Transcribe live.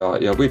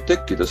Ja võib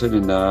tekkida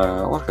selline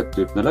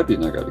arhetüüpne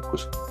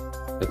läbinägelikkus,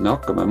 et me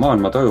hakkame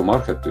maailma tajuma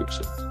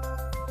arhetüüpselt.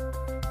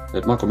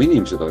 Et me hakkame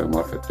inimesi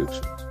tajuma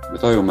arhetüüpselt.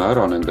 Me tajume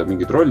ära nende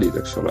mingid rollid,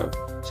 eks ole,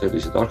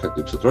 sellised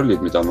arhetüüpsed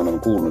rollid, mida me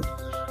oleme kuulnud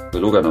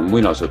või lugenud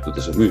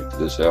muinasjuttudes ja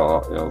müütides ja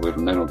või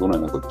näinud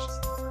unenägudes.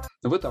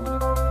 No võtame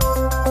neid.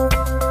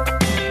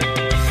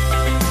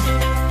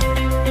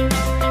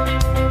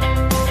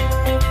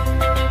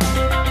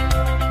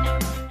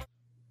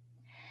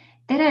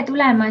 Tere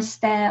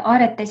tulemast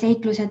Aarete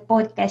seiklused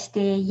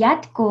podcasti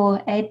jätku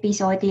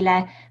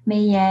episoodile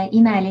meie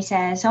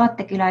imelise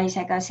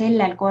saatekülalisega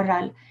sellel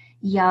korral.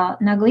 Ja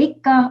nagu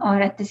ikka,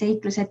 Aarete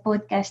seiklused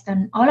podcast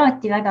on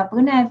alati väga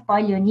põnev,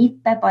 palju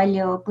nippe,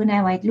 palju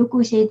põnevaid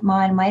lugusid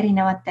maailma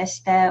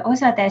erinevatest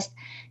osadest.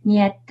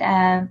 Nii et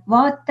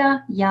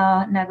vaata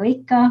ja nagu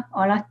ikka,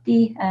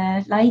 alati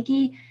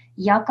laigi,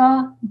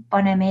 jaga,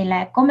 pane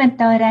meile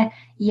kommentaare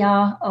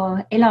ja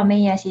ela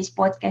meie siis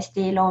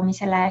podcasti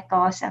loomisele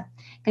kaasa.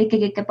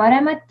 Kõike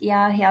paremat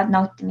ja head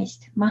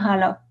nautimist.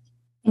 Mahalo!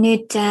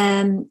 Nüüd,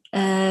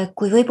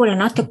 kui võib-olla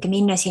natuke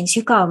minna siin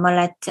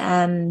sügavamale, et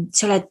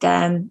sa oled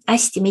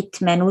hästi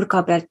mitme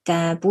nurga pealt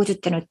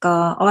puudutanud ka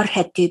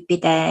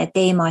arhetüüpide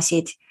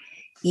teemasid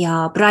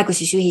ja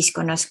praeguses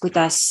ühiskonnas,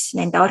 kuidas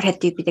nende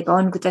arhetüüpidega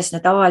on, kuidas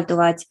nad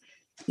avalduvad.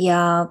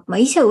 Ja ma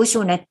ise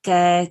usun, et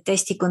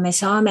tõesti, kui me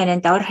saame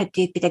nende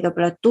arhetüüpidega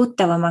võib-olla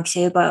tuttavamaks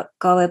ja juba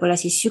ka võib-olla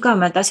siis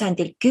sügavamal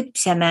tasandil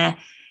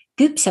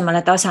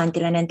küpsemale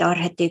tasandile nende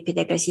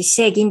arhetüüpidega, siis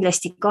see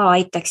kindlasti ka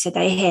aitaks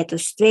seda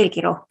ehedust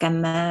veelgi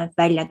rohkem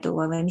välja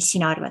tuua või mis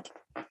sina arvad?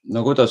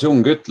 No kuidas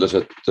Jung ütles,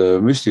 et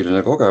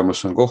müstiline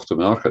kogemus on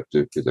kohtumine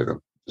arhetüüpidega.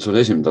 See on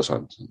esimene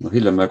tasand. No,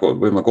 hiljem me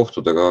võime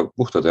kohtuda ka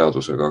puhta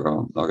teadusega,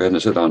 aga enne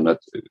seda on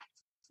need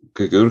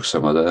kõige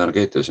ürgsemad ja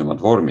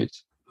energeetilisemad vormid,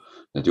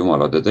 need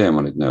jumalad ja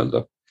teemonid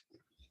nii-öelda.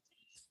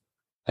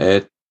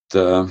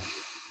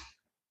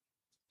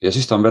 Ja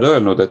siis ta on veel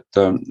öelnud, et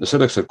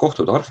selleks, et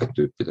kohtuda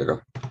arhetüüpidega,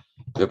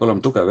 peab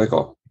olema tugev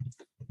ego.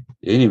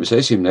 Ja inimese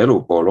esimene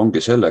elupool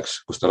ongi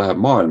selleks, kus ta läheb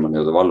maailma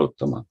nii-öelda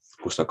vallutama,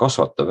 kus ta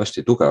kasvatab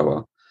hästi tugeva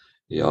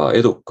ja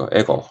eduka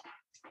ego.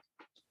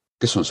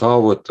 Kes on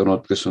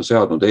saavutanud, kes on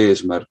seadnud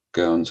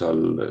eesmärke, on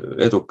seal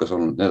edukas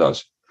olnud nii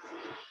edasi.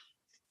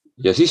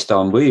 Ja siis ta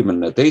on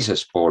võimeline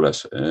teises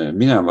pooles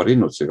minema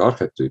rinnutsiga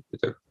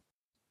arhetüüpidega.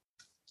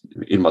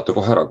 Ilma ta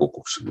kohe ära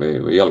kukuks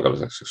või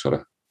jalgalaseks, eks ole.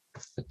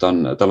 Et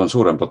tal on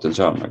suurem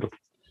potentsiaal nagu.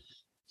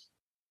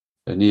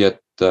 Nii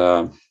et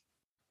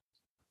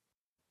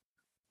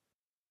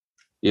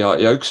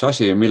ja üks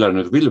asi, millele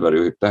nüüd Vilber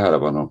juhib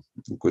tähelepanu,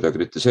 kui ta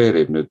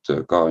kritiseerib nüüd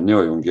ka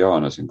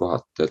neojungiaane siin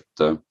kohati,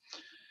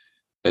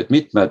 et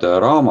mitmed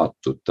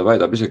raamatud, ta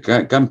väidab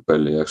isegi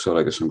Campbelli, eks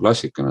ole, kes on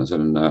klassikaline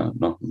selline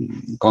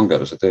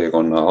kangerase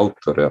teekonna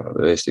autor ja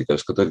eesti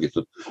keeles ka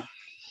tõlgitud,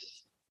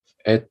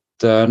 et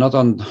nad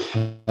on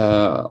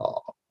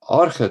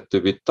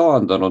arhetüübid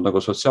taandanud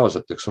nagu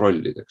sotsiaalseteks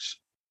rollideks,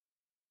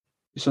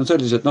 mis on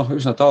sellised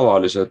üsna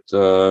tavalised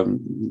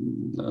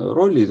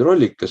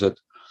rollikesed.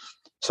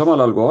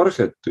 Samal ajal kui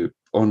arhetüüp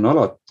on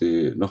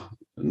alati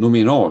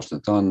numinoosne,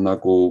 ta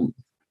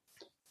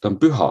on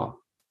püha.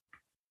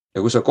 Ja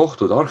kui sa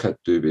kohtud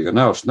arhetüübiga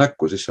näost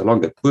näkku, siis sa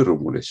langed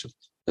põrmu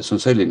lihtsalt. Et see on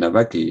selline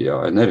vägi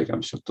ja energia,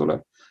 mis sealt tuleb.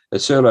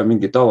 Et see ei ole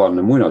mingi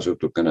tavaline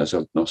muinasjutukene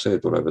sealt, see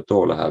tuleb ja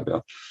too läheb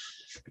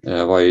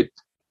vaid.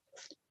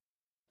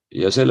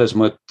 Ja selles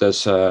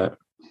mõttes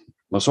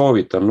ma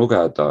soovitan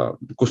lugeda,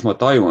 kus ma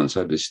tajun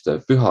sellist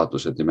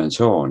pühaduse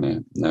dimensiooni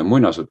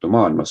muinasjutu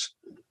maailmas.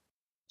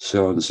 See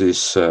on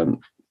siis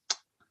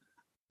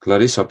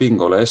Clarissa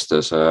Pinkola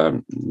Estes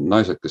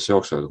naised, kes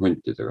jooksevad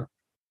huntidega.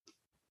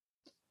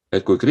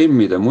 Et kui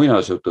Grimmide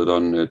muinasjutud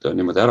on nüüd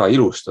niimoodi ära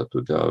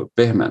ilustatud ja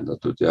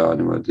pehmendatud ja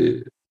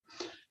niimoodi,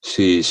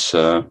 siis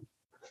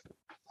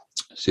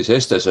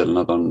Estesel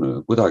nad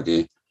on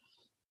kuidagi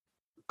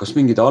kas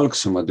mingid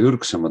algsemad ja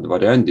ürgsemad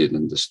variandid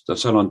nendest,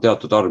 seal on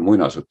teatud arv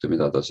muinasjutte,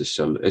 mida ta siis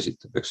seal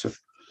esitab, eks.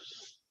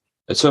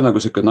 Et see on nagu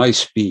selline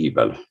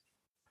naispiibel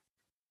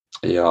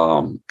ja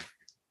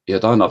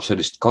ta annab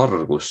sellist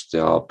kargust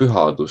ja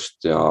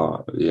pühadust ja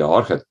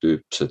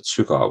arhetüüpset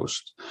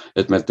sügavust,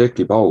 et meil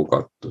tekib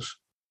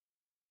aukartus.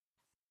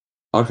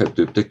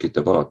 Arhetüüp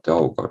tekitab alati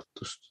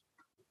aukartust.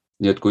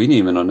 Nii et kui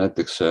inimene on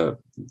näiteks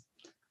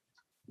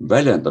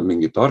väljendab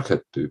mingit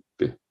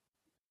arhetüüpi,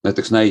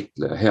 näiteks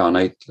näitleja, hea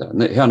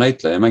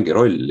näitleja ei mängi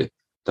rolli.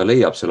 Ta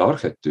leiab selle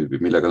arhetüübi,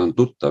 millega ta on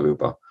tuttav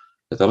juba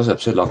ja ta laseb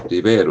selle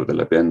aktiveeruda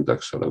läbi enda,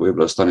 eks ole.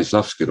 Võib-olla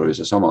Stanislavskil oli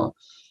see sama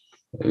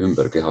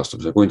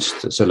ümberkehastumise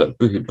kunst, selle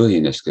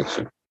põhineski, eks.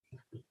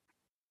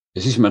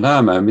 Ja siis me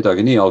näeme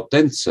midagi nii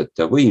autentset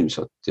ja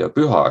võimsat ja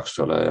püha, eks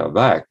ole, ja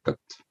väekat,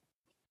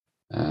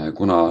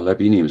 kuna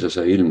läbi inimese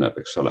see ilmneb,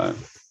 eks ole.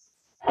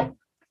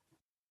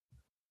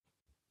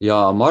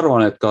 Ja ma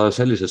arvan, et ka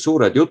sellised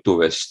suured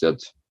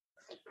jutuvestjad,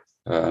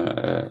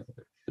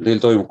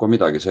 neil toimub ka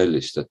midagi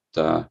sellist,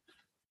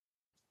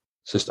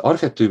 sest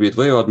arhetüübid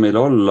võivad meil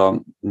olla,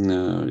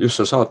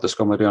 just seal saates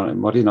ka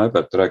Marina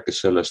Ebert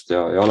rääkis sellest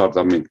ja Alar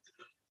Tamming,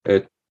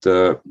 et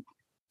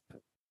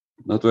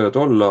nad võivad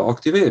olla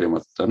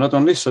aktiveerimata, nad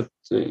on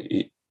lihtsalt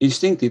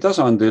instinkti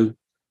tasandil.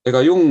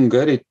 Ega Jung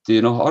eriti,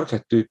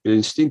 arhetüüp ja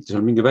instinkti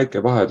seal mingi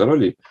väike vahe tal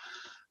oli,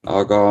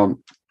 aga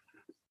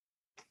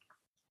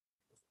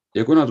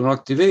ja kui nad on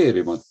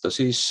aktiveerimata,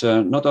 siis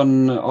nad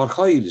on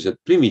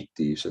arhailised,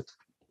 primitiivsed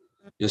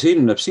ja see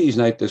ilmneb siis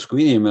näiteks,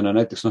 kui inimene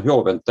näiteks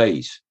joob end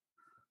täis.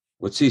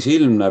 Võt siis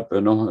ilmneb,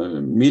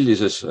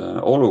 millises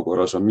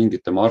olukorras on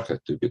mingid tema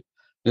arhetüübid.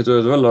 Need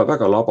võivad olla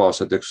väga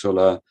labased, eks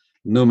ole,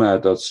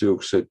 nõmedad,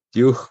 siuksed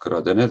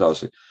jõhkrad ja nii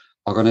edasi,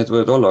 aga need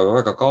võivad olla ka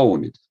väga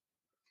kaunid.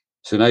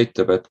 See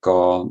näitab, et ka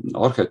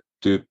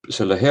arhetüüp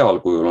selle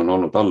heal kujul on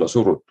olnud alla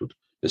surutud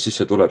ja siis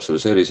see tuleb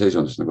selles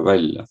eriseisundis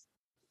välja.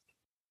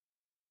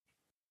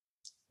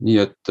 Nii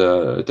et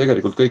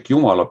tegelikult kõik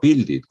Jumala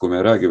pildid, kui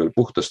me räägi veel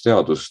puhtast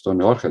teadusest,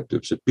 on ju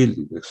arhetüüpsed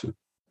pildid, eks ju.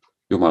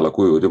 Jumala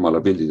kujud, Jumala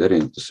pildid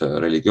erinevates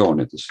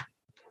religioonides.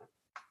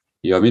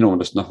 Ja minu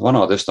meelest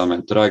Vana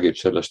Testament räägib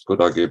sellest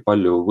kuidagi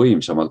palju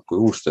võimsamalt kui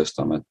Uus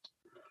Testament.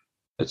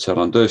 Et seal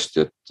on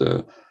tõesti, et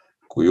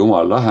kui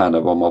Jumal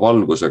läheneb oma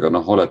valgusega,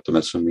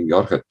 oletame, et see on mingi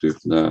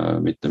arhetüüpne,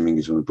 mitte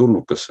mingisugune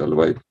tulnukas seal,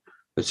 vaid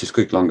et siis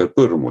kõik langeb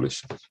põrmu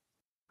lihtsalt.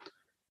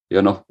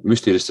 Ja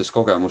müstilistes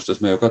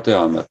kogemustes me ju ka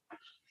teame,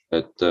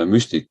 et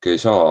müstik ei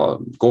saa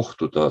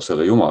kohtuda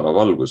selle Jumala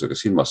valgusega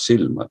silmast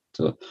silma,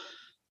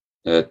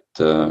 et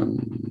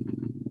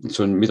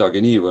see on midagi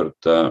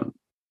niivõrd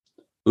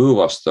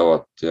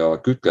õõvastavat ja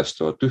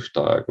kütkestavat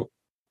ühtaegu,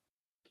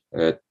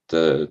 et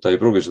ta ei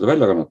pruugi seda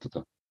välja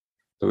kannatada.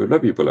 Ta võib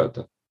läbi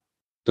põleda.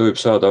 Ta võib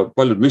saada,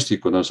 paljud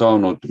müstikud on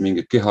saanud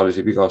mingeid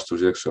kehalisi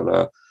vigastusi, eks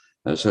ole,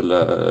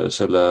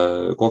 selle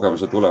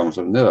kogemuse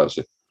tulemusel nii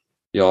edasi.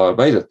 Ja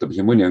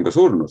väidetamisi mõni on ka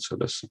surnud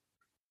sellesse.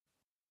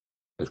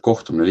 Et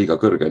kohtumine liiga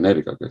kõrge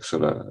energiaga, eks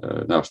ole,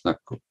 näost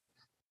näkku.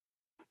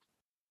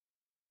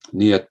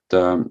 Nii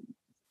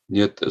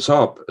et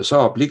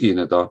saab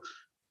ligineda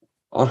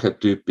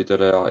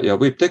arhetüüpidele ja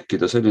võib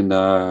tekkida selline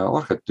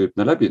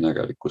arhetüüpne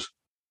läbinägelikkus,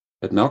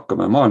 et me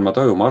hakkame maailma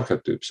tajuma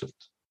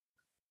arhetüüpselt.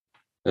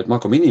 Et me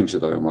hakkame inimesi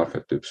tajuma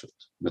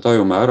arhetüüpselt. Me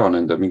tajume ära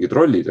nende mingid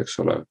rollid, eks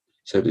ole,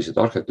 sellised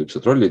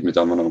arhetüüpsed rollid,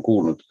 mida me oleme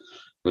kuulnud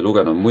või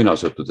lugenud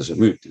muinasjuttudes ja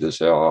müütides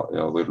ja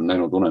või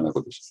näinud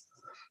unenägudes.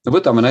 Me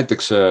võtame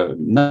näiteks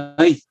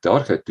näite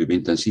arhetüübi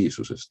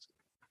intensiivsusest,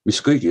 mis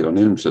kõigil on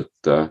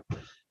ilmselt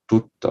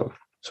tuttav.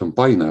 See on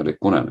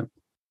painajalik unenägu.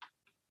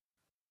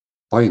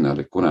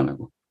 Painajalik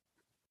unenägu.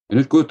 Ja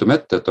nüüd kujutame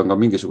ette, et on ka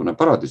mingisugune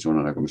paradiisi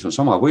unenägu, mis on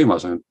sama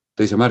võimas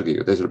teise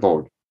märgiga, teisel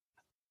pool.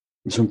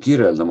 Mis on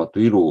kirjeldamatu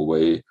ilu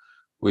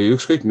või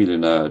ükskõik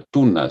milline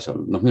tunne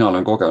seal. Mina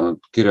olen kogenud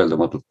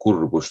kirjeldamatut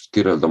kurbust,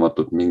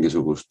 kirjeldamatut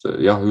mingisugust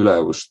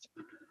ülevust,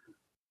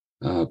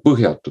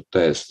 põhjatut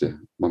täiesti.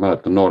 Ma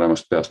mäletan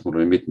nooremast peast, mul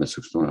oli mitmed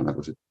sellised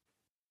unenägusid.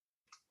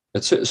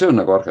 Et see on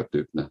nagu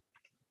arhetüüpne.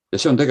 Ja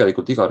see on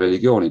tegelikult iga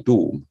religiooni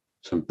tuum.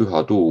 See on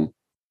püha tuum.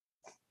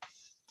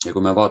 Ja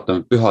kui me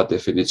vaatame püha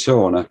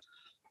definitsioone,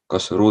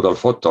 kas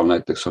Rudolf Ottol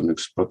näiteks on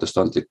üks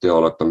protestantlik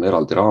teoloog, on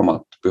eraldi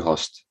raamat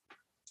pühast,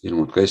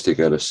 ilmunud ka eesti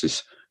keeles,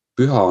 siis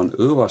püha on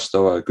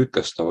õõvastava ja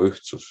kütkestava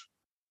ühtsus.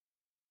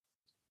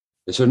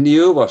 Ja see on nii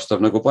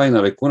õõvastav nagu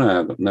painalik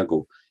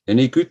unenägu ja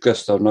nii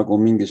kütkestav nagu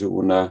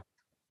mingisugune,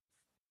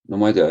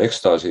 ma ei tea,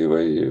 ekstasi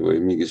või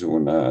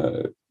mingisugune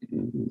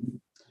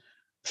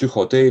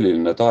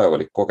psühhoteeliline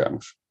taevalik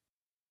kogemus.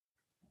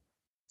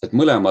 Et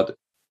mõlemad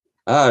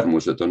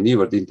äärmused on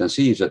niivõrd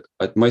intensiivsed,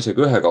 et ma isegi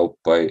ühe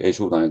kaupa ei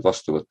suuda neid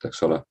vastu võtta, eks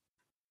ole.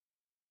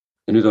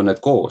 Ja nüüd on need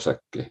koos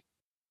äkki.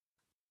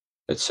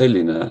 Et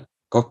selline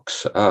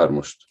kaks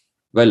äärmust,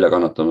 välja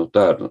kannatanud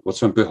äärmust,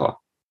 see on püha.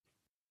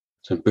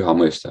 See on püha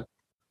mõiste,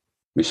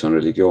 mis on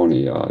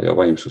religiooni ja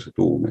vaimsuse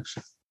tuum, eks.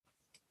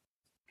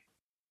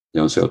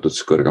 Ja on seotud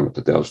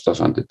kõrgemate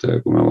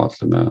teadustasandite, kui me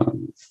vaatleme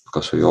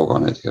kas või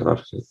jooga neid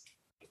hierarhiaid.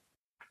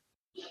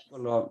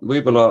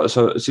 Võib-olla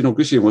sinu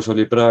küsimus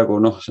oli praegu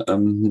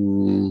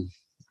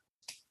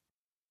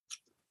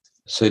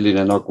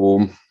selline nagu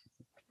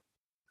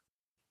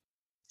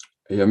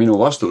ja minu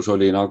vastus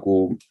oli nagu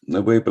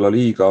võib-olla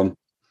liiga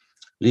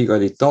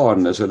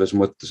elitaarne selles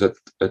mõttes,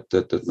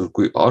 et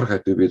kui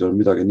arhetüübid on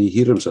midagi nii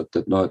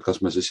hirmsat, et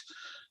kas me siis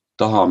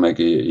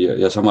tahamegi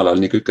ja samal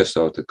ajal nii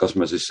kütkestavad, et kas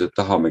me siis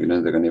tahamegi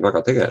nendega nii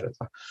väga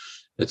tegeleda.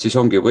 Et siis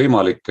ongi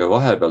võimalik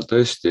vahepeal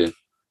tõesti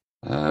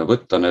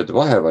võtta need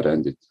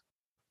vahevariandid.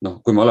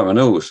 Kui me oleme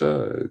nõus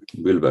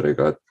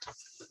Wilberiga,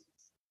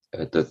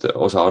 et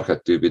osa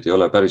arhetüübid ei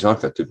ole päris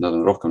arhetüüp, nad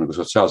on rohkem nagu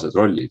sotsiaalsed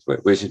rollid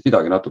või siis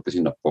midagi natuke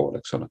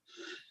sinnapoole, eks ole.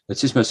 Et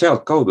siis me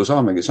sealt kaudu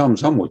saamegi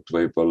samm-sammult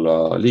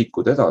võib-olla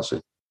liikuda edasi,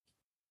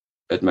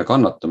 et me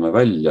kannatame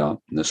välja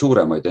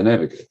suuremaid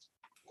energiaid.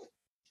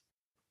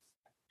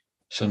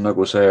 See on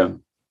nagu see,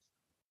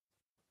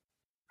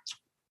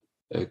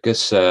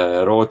 kes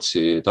see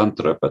Rootsi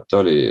tantraõpetaja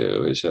oli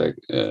või see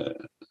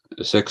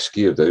seks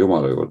kiirde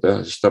jumala juurde,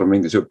 siis tal on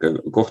mingi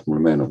selline koht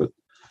mulle meenub,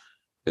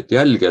 et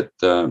jälgi, et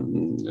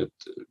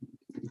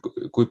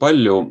kui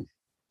palju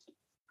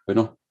või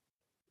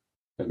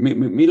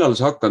millal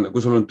sa hakkad,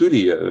 kui sul on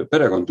tüli,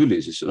 perekond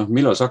tüli, siis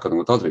millal sa hakkad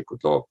nagu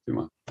taldrikut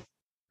loopima?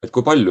 Et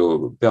kui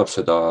palju peab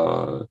seda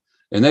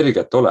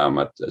energiat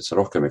olema, et sa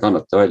rohkem ei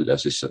kannata välja,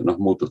 siis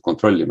muutud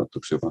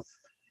kontrollimatuks juba.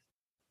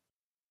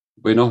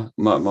 Või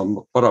ma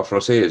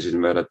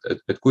parafraseerisin veel,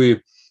 et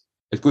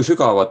kui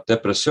sügavat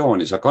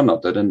depressiooni sa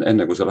kannatad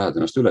enne, kui sa lähed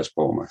ennast üles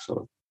pooma, eks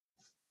ole.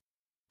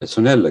 Et see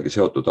on jällegi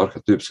seotud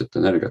arhetüüpsete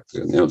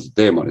energiatega, nii-öelda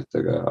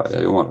teemonitega ja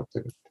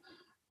jumalatega.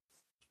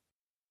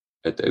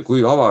 Et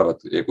kui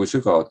avarad ja kui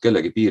sügavad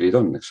kellegi piirid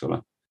on, eks ole.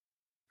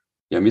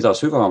 Ja mida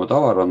sügavamad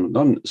avarad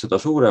on, seda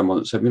suurem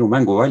on see minu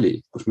mänguvali,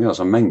 kus mina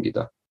saan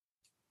mängida,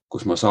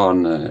 kus ma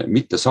saan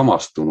mitte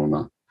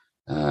samastununa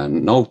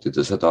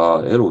nautida seda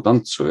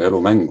elutantsu ja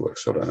elumängu,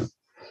 eks ole.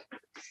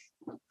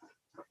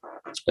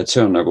 Et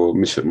see on nagu,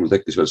 mis mul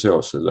tekkis veel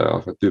seos selle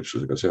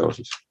arhetüüpsusega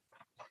seoses.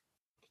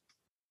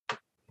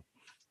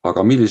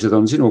 Aga millised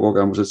on sinu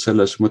kogemused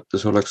selles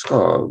mõttes oleks ka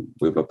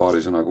võib-olla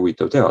paari sõnaga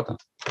huvitav teada,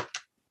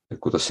 et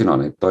kuidas sina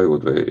neid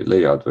tajud või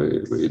leiad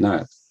või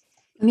näed?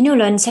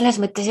 Minul on selles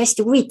mõttes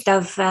hästi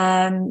huvitav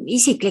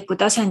isikliku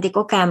tasandi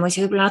kogemus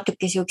ja võib-olla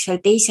natuke siuksel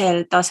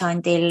teisel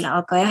tasandil,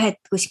 aga jah, et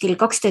kuskil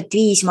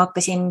 2005 ma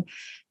hakkasin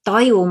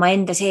tajuma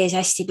enda sees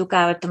hästi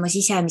tugevalt oma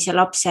sisemise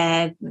lapse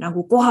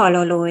nagu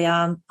kohalolu ja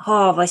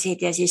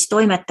haavasid ja siis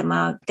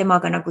toimetama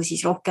temaga nagu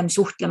siis rohkem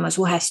suhtlema,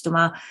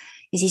 suhestuma.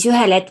 Ja siis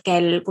ühel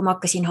hetkel, kui ma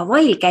hakkasin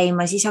Hawaii'l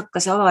käima, siis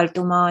hakkas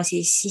avalduma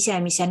siis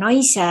sisemise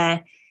naise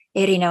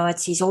erinevad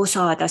siis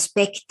osad,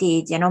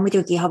 aspektid ja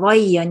muidugi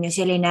Hawaii on ju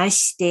selline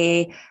hästi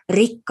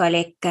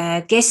rikkalik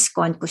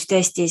keskkond, kus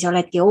tõesti sa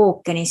oledki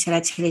ookeanis, sa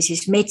oled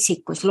sellises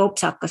metsikus,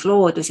 lopsakas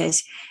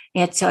looduses,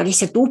 nii et sa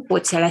lihtsalt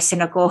upud sellesse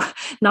nagu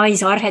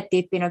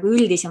naisarhetüüpi nagu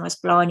üldisemas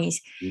plaanis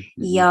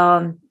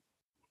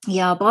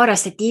ja paar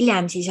aastat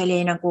hiljem siis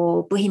oli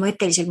nagu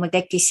põhimõtteliselt mul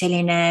tekkis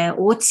selline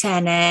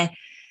otsene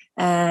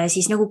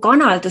siis nagu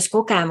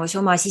kanalduskogemus,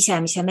 oma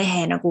sisemise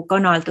mehe nagu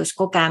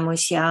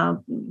kanalduskogemus ja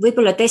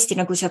võib-olla tõesti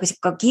nagu sa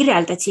ka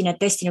kirjeldad siin, et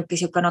tõesti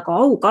niisugune nagu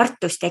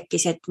aukartus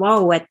tekkis, et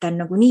vau, et ta on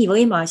nagu nii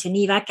võimas ja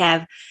nii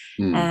vägev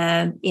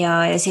ja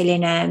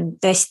selline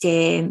tõesti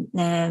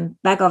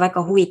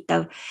väga-väga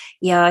huvitav.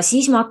 Ja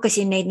siis ma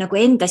hakkasin neid nagu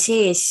enda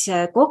sees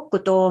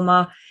kokku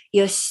tooma,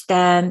 just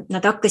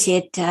nad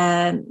hakkasid,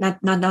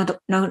 nad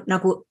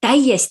nagu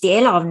täiesti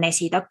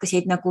elavnesid,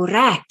 hakkasid nagu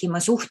rääkima,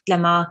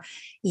 suhtlema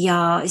ja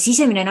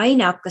sisemine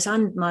naine hakkas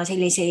andma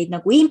selliseid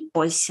nagu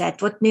impulsse,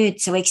 et vot nüüd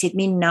sa võiksid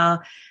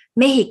minna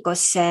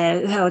Mehhikosse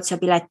ühe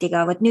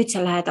otsapiletiga, vot nüüd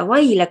sa lähed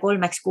Hawaii'le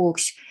 3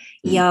 kuuks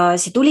ja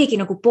see tuligi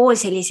nagu pool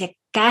sellise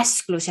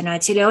käsklusena,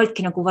 et sul ei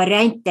olnudki nagu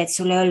variante, et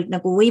sul ei olnud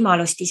nagu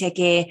võimalust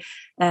isegi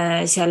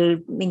seal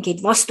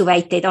mingeid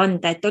vastuväiteid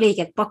anda, et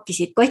oligi, et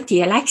pakkisid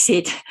koti ja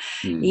läksid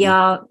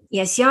ja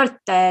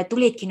sealt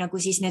tulidki nagu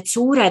siis need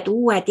suured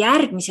uued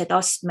järgmised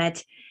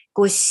astmed,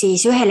 kus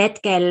siis ühel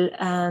hetkel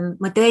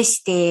ma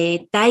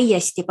tõesti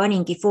täiesti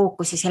paningi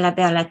fookuse selle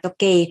peale, et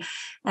okei,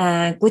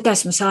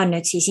 kuidas ma saan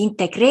nüüd siis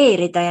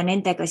integreerida ja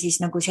nendega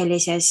siis nagu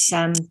sellises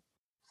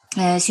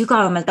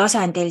sügavamal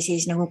tasandil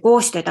siis nagu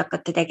koostööd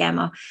hakata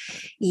tegema.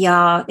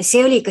 Ja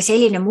see oli ka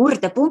selline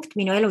murdepunkt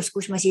minu elus,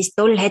 kus ma siis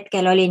tol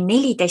hetkel olin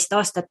 14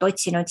 aastat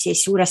otsinud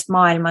siis suurest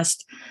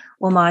maailmast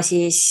oma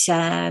siis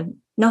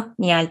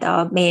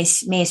nii-öelda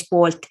mees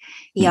poolt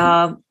ja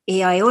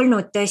ei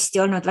olnud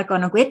tõesti olnud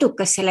väga nagu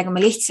edukas sellega,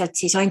 ma lihtsalt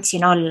siis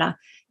andsin alla.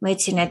 Ma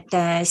ütlesin, et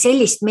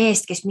sellist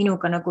meest, kes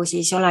minuga nagu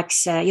siis oleks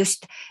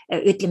just,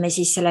 ütleme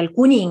siis sellel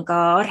kuninga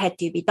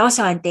arhetüübi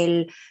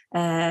tasandil,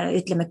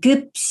 ütleme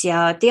küps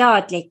ja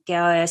teadlik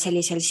ja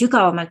sellisel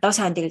sügavamal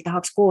tasandil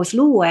tahaks koos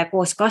luua ja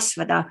koos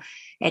kasvada.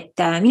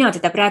 Et mina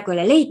teda praegu ei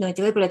ole leidnud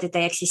ja võib-olla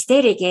teda ei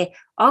eksisteerigi,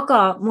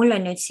 aga mul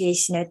on nüüd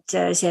siis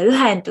see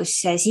ühendus,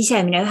 see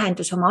sisemine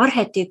ühendus oma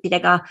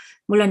arhetüüpidega,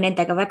 mul on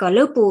nendega väga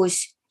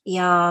lõbus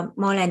ja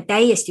ma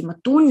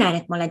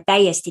tunnen, et ma olen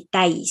täiesti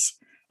täis.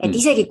 Et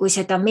isegi kui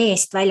seda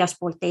meest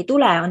väljaspoolt ei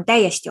tule, on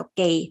täiesti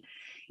okei.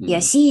 Ja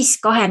siis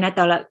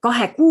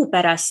 2 kuu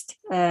pärast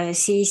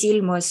siis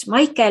ilmus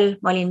Michael,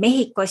 ma olin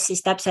Mehhikos siis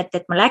täpselt,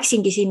 et ma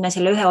läksingi sinna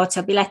selle ühe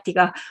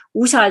otsapiletiga,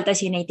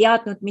 usaldasin, ei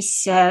teadnud,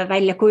 mis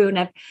välja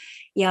kujuneb.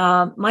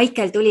 Ja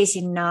Michael tuli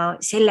sinna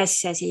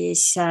sellesse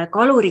siis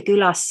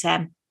kalurikülasse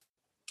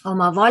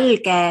oma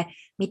valge,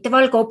 mitte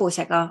valge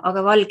hobusega,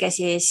 aga valge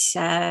siis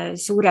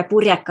suure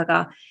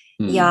purjekaga.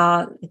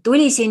 Ja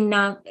tuli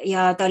sinna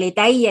ja ta oli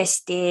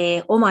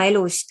täiesti oma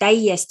elus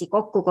täiesti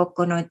kokku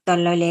kukkunud,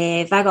 tal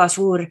oli väga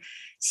suur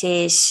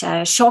siis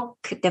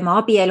šokk, tema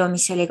abielu,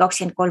 mis oli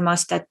 23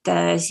 aastat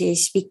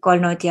siis pikk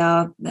olnud ja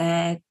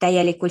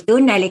täielikult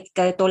õnnelik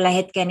tolle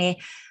hetkeni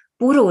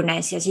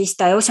purunes ja siis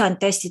ta ei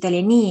osanud tõesti, ta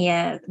oli nii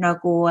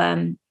nagu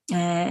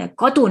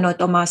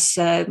kadunud omas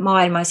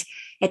maailmas,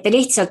 et ta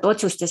lihtsalt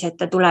otsustas, et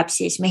ta tuleb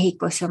siis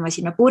Mehhikosse oma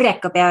sinna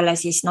purjeka peale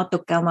siis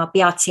natuke oma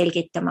pead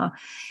selgitama.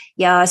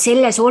 Ja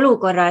selles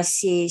olukorras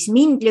siis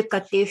mind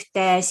lükati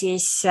ühte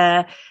siis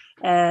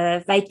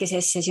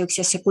väikesesse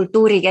siuksesse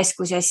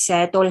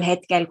kultuurikeskusesse tol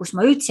hetkel, kus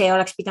ma üldse ei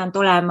oleks pidanud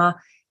olema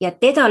ja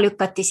teda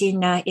lükati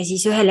sinna ja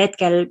siis ühel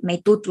hetkel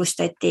meid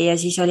tutvustati ja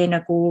siis oli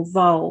nagu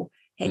vau,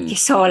 et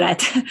kes sa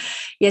oled.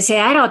 Ja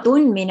see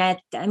äratundmine,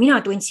 et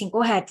mina tundsin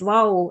kohe, et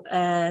vau,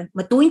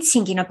 ma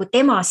tundsingi nagu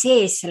tema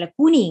sees selle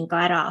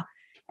kuninga ära.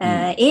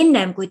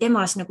 ennem kui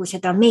temas nagu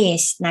seda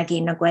meest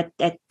nägin nagu,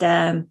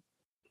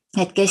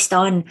 et kes ta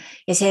on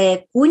ja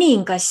see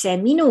kuningas, see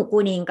minu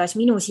kuningas,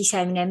 minu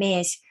sisemine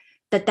mees,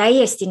 ta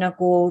täiesti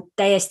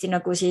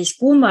nagu siis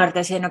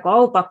kummardas ja nagu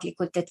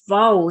aupaklikult, et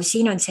vau,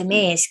 siin on see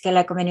mees,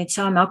 kellega me nüüd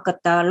saame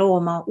hakata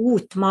looma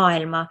uut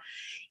maailma.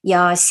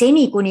 Ja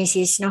seni kuni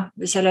siis,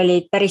 seal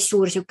oli päris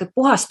suur siuke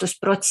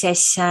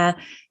puhastusprotsess,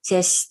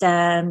 sest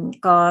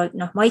ka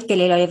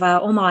Maikelil oli vaja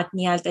omad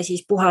nii-öelda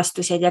siis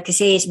puhastused ja ka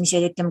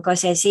seesmised, ütleme ka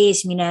see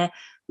seesmine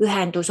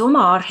ühendus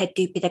oma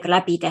arhetüüpidega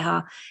läbi teha.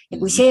 Ja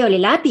kui see oli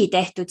läbi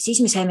tehtud, siis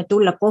me saime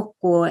tulla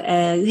kokku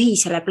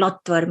ühisele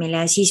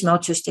platvormile ja siis me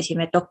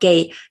otsustasime, et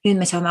okei,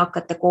 nüüd me saame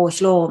hakata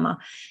koos looma.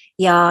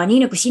 Ja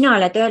nii nagu sina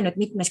oled öelnud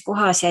mitmes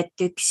kohas, et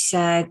üks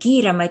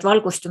kiiremaid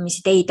valgustumisi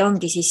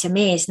ongi siis see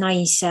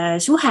mees-nais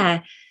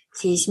suhe,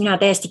 siis mina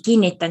täiesti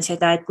kinnitan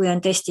seda, et kui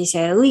on tõesti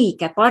see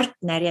õige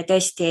partner ja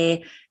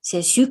tõesti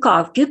see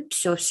sügav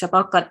küpsus saab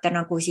hakata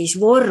nagu siis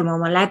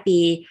vormuma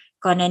läbi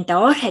ka nende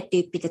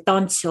arhetüüpide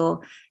tantsu,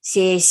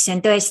 siis see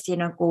on tõesti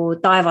nagu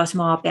taevas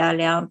maa peal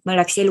ja ma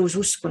oleks elus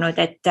uskunud,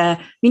 et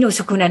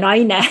minusugune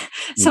naine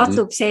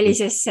satub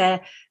sellisesse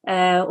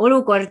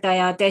olukorda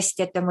ja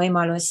tõesti, et on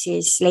võimalus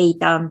siis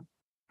leida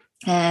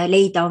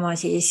oma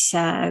siis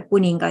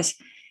kuningas.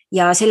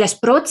 Ja selles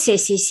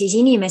protsessis siis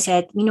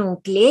inimesed, minu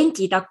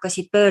kliendid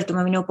hakkasid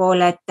pöörduma minu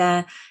poole,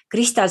 et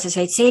Kristal, sa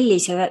said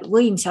sellise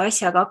võimsa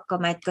asjaga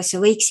hakkama, et kas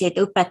sa võiksid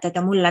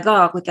õpetada mulle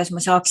ka, kuidas ma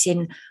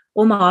saaksin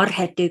oma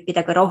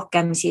arhetüüpidega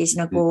rohkem siis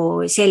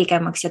nagu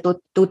selgemaks ja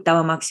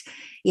tuttavamaks.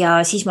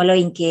 Ja siis ma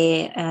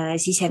lõingi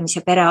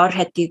sisemise pere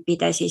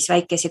arhetüüpide siis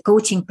väikese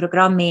coaching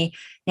programmi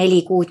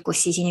 4 kuud,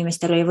 kus siis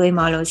inimestel oli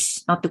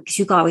võimalus natuke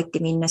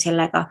sügavuti minna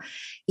sellega.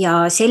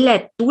 Ja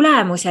selle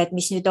tulemused,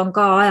 mis nüüd on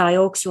ka aja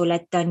jooksul,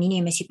 et on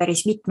inimesi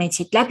päris mitmeid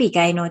siit läbi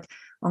käinud,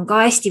 on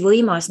ka hästi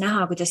võimas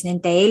näha, kuidas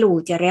nende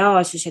elud ja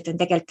reaalsused on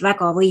tegelikult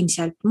väga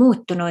võimsalt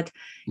muutunud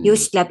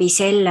just läbi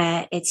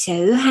selle, et see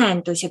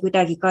ühendus ja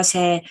kuidagi ka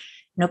see,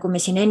 nagu me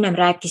siin ennem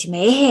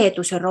rääkisime,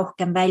 ehedus on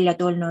rohkem välja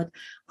tulnud,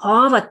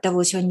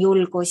 haavatavus on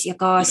julgus ja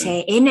ka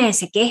see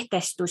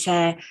enesekehtestuse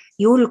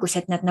julgus,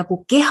 et nad nagu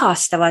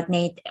kehastavad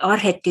neid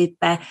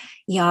arhetüüpe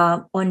ja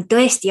on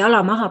tõesti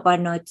jala maha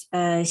pannud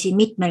siin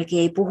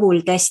mitmelgi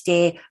puhul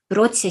tõesti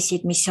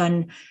protsessid, mis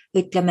on,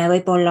 ütleme,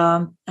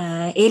 võib-olla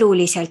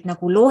eluliselt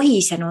nagu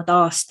lohisenud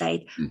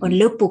aastaid, on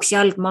lõpuks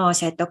jalg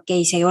maas, et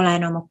okei, see ei ole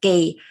enam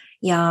okei.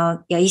 Ja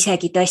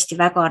isegi tõesti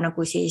väga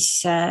nagu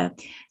siis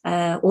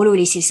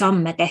olulisi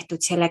samme tehtud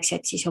selleks,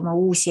 et siis oma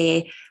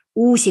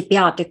uusi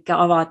peatükke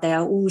avada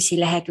ja uusi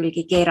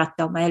lehekülgi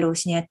keerata oma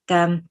elus. Nii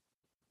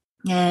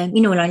et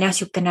minul on jah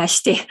niisugune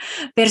hästi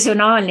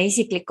personaalne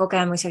isiklik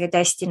kogemus, aga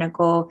tõesti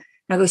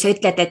nagu sa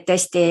ütled, et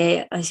tõesti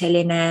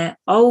selline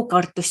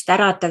aukartust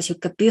äratav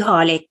niisugune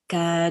pühalik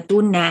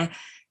tunne.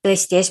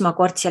 Tõesti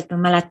esmakordselt,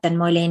 ma mäletan,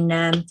 ma olin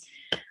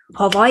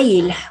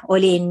Hawaii'l,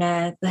 olin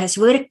ühes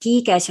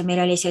võrkkiiges ja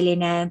meil oli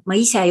selline, ma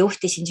ise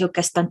juhtisin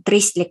niisugust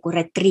tantristlikku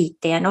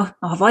retriiti ja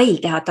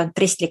Hawaii'l teha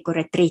tantristlikku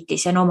retriiti,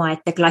 see on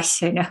omaette klass.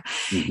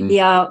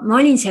 Ja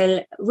ma olin seal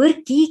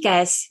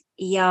võrkkiiges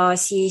ja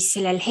siis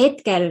ühel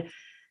hetkel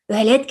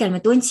ma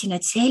tundsin,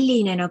 et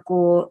selline nagu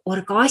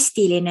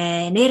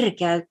orgastiline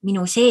energia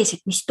minu sees,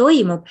 et mis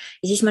toimub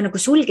ja siis ma nagu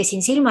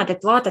sulgesin silmad,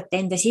 et vaadata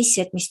enda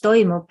sisse, et mis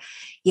toimub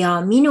ja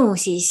minu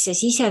siis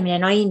sisemine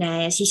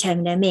naine ja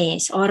sisemine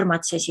mees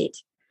armatsesid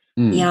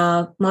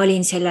ja ma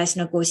olin selles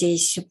nagu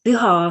siis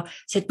püha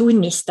see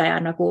tunnistaja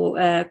nagu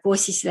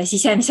koos siis selle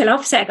sisemise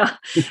lapsega,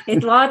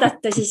 et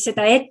vaadata siis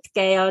seda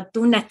hetke ja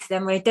tunnetada,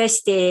 ma oli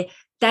tõesti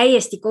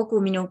täiesti kogu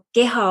minu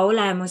keha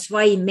olemus,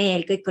 vaim,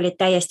 meel, kõik olid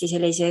täiesti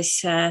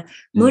sellises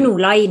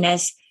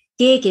mõnulaines.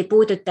 Keegi ei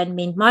puudutanud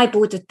mind, ma ei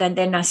puudutanud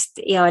ennast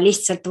ja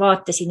lihtsalt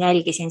vaatasin,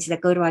 jälgisin seda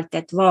kõrvalt,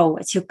 et vau,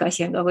 et siuke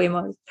asi on ka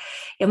võimalik.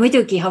 Ja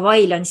muidugi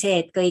Hawaii'l on see,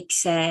 et kõik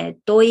see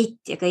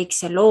toit ja kõik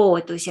see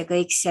loodus ja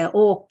kõik see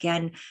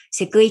ookean,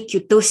 see kõik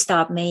ju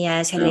tõstab meie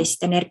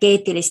sellist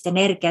energeetilist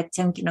energiat,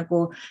 see ongi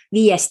nagu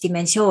 5.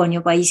 dimensioon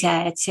juba ise,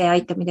 et see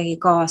aitab midagi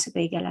kaasa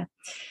kõigele.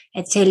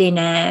 Et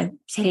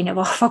selline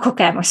vahva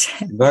kogemus.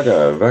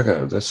 Vägev,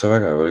 täitsa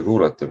vägev oli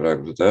kuulata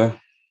praegu seda,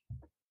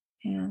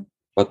 jah.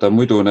 Vaata,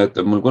 muidu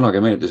mul kunagi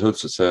meeldis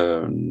üldse see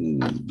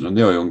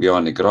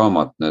neojungiaanlik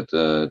raamat, need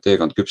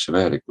teekond küpse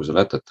mehelikkuse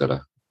lätetele.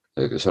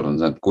 Seal on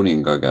need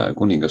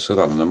kuningas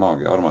sõdalane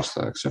maagia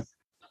armastajaks.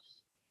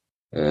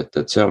 Et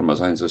seal ma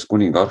sain sellest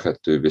kuninga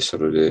arhetüübist,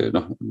 seal oli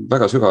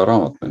väga sügav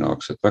raamat minu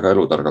jaoks, et väga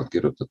elutargalt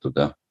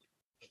kirjutatud.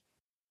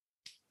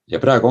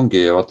 Ja praegu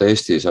ongi, vaata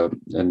Eestis,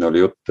 enne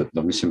oli jutt, et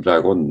mis siin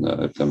praegu on,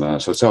 ütleme,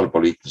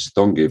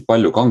 sotsiaalpoliitiliselt ongi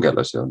palju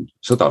kangelasi,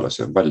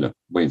 sõdalasi on palju,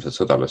 võimsad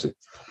sõdalasi.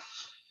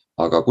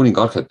 Aga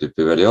kuninga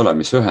arhetüüpi veel ei ole,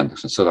 mis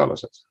ühendaks need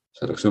sõdalased.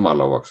 Selleks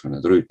ümarlauaks või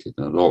need rüütlid,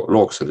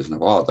 looks sellise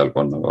nagu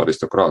aadelkonna või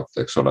aristokraat,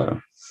 eks ole.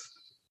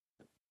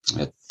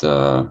 Et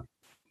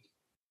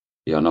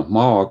ja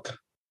maag,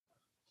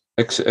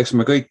 eks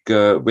me kõik,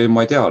 või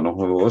ma ei tea,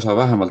 osa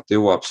vähemalt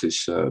jõuab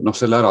siis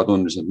selle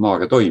äratundmised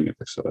maagia toimib,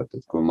 eks ole,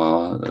 et kui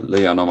ma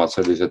leian omad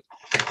sellised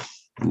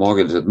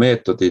maagilised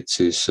meetodid,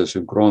 siis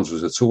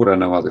sünkroonsused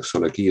suurenevad, eks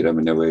ole,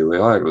 kiiremini või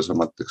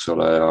aeglasemalt, eks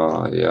ole,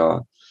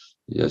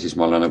 ja siis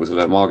ma olen nagu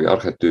selle maagi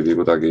arhetüübi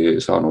kuidagi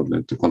saanud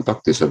nüüd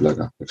kontakti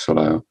sellega, eks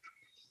ole.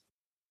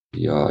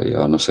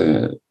 Ja noh,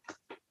 see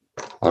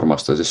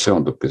armastaja siis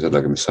seondubki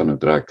sellega, mis sa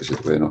nüüd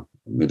rääkisid või noh,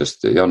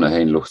 millest Janne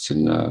Heinluht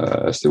siin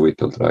hästi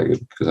huvitavalt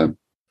räägib,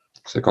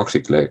 see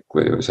kaksikleek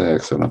või see,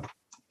 eks ole.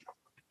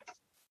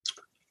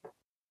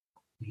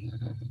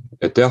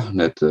 Et jah,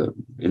 need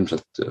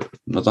ilmselt,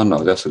 nad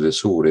annavad jah selliseid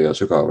suuri ja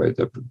sügavaid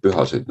ja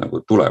pühaseid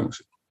nagu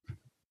tulemusi.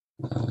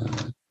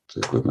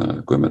 Et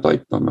kui me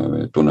taipame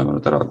või tunneme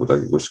nad ära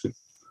kuidagi kuskil.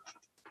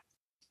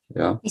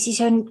 Ja siis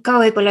on ka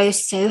võib-olla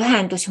just see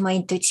ühendus oma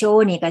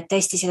intuitsiooniga, et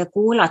tõesti seda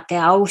kuulata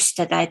ja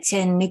austada, et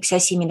see on üks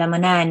asi, mida ma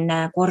näen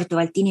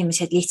korduvalt,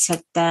 inimesed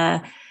lihtsalt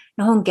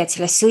ongi, et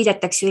sellest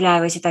sõidetakse üle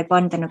või seda ei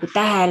panda nagu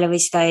tähele või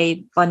seda ei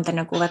panda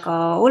nagu väga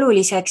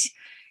oluliseks.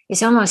 Ja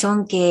samas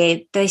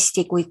ongi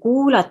tõesti, kui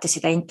kuulata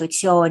seda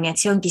intuitsiooni, et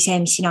see ongi see,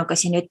 mis sina ka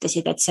siin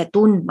ütlesid, et see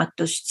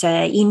tundmatust,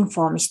 see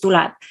info, mis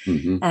tuleb,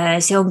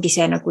 see ongi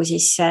see nagu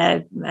siis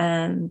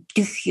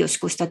tühjus,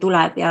 kus ta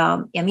tuleb ja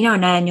mina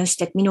näen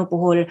just, et minu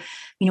puhul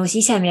minu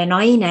sisemine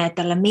naine,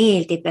 talle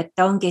meeldib, et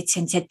ta ongi, et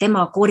see on see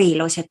tema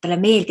korilus, et talle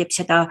meeldib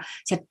seda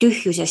sealt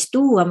tühjusest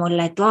tuua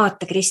mulle, et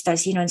vaata, Kristal,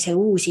 siin on see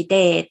uus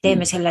idee, et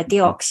teeme selle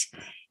teoks.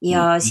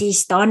 Ja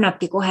siis ta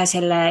annabki kohe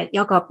selle,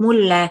 jagab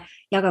mulle,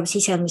 jagab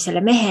sisemisele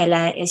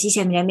mehele ja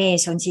sisemine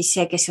mees on siis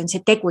see, kes on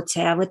see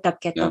tegutseja,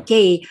 võtabki, et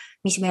okei,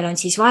 mis meil on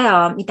siis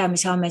vaja, mida me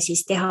saame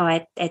siis teha,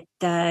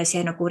 et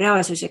see nagu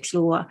reaalsuseks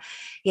luua.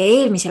 Ja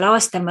eelmisel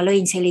aastal ma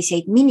lõin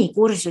selliseid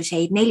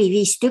minikursuseid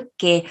 4-5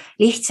 tükki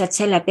lihtsalt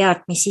selle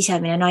pealt, mis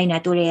sisemine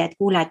naine tuli, et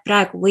kuule, et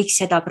praegu võiks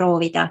seda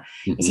proovida.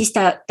 Ja siis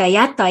ta ei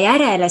jäta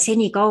järele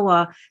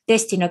senikaua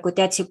tõesti nagu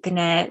tead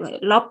siukene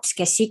laps,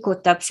 kes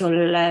sikutab sul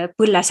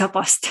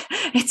põllesabast,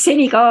 et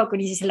senikaua,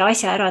 kuni sa selle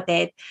asja ära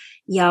teed.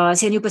 Ja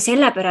see on juba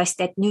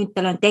sellepärast, et nüüd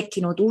tal on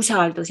tekkinud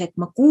usaldus, et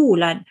ma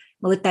kuulan,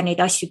 ma võtan neid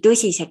asju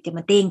tõsiselt ja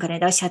ma teen ka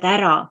need asjad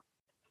ära.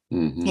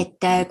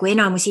 Et kui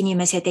enamus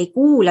inimesed ei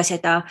kuula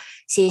seda,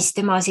 siis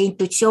tema see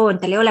intuitsioon,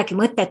 tal ei olegi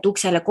mõtet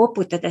uksele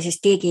koputada,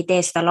 sest keegi ei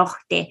tee seda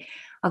lahti.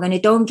 Aga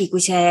nüüd ongi,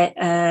 kui see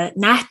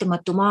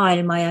nähtamatu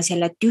maailma ja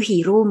selle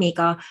tühi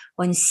ruumiga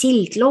on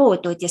sild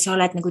loodud ja sa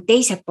oled nagu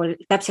teiselt pool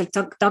täpselt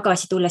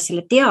tagasi tulles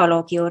selle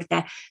dialoogi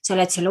juurde, sa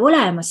oled selle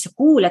olemas, sa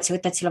kuulad, sa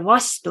võtad selle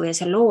vastu ja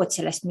sa lood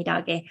sellest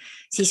midagi,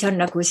 siis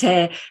on nagu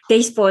see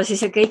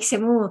teispoolsus ja kõik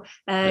see muu,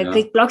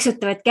 kõik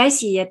plaksutavad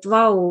käsi, et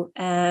vau,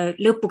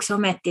 lõpuks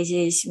ometi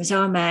siis me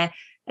saame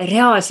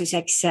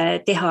reaalsuseks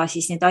teha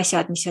siis need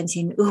asjad, mis on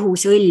siin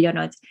õhus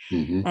õljunud.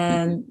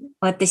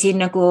 Vaata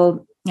siin nagu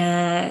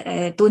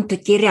tuntud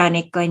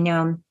kirjanik on ju,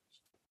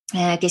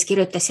 kes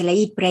kirjutas selle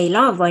Eat, Pray,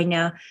 Love on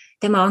ju,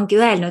 tema ongi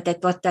öelnud,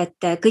 et vaata,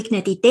 et kõik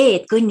need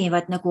ideed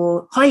kõnnivad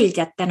nagu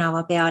haldjad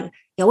tänava peal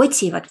ja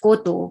otsivad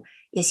kodu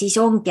ja siis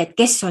ongi, et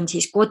kes on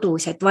siis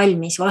kodus, et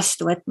valmis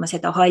vastu võtma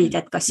seda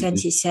haldjat, kas see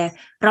on siis see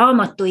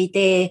raamatu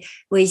idee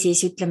või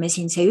siis ütleme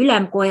siin see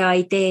ülemkoja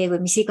idee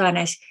või mis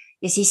iganes.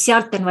 Ja siis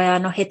sealt on vaja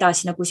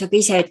edasi, nagu sa ka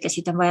ise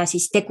ütlesid, on vaja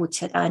siis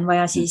tegutseda, on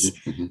vaja siis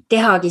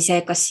tehagi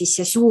see, kas siis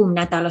see Zoom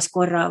nädalas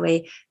korra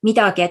või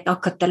midagi, et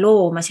hakata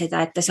looma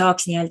seda, et ta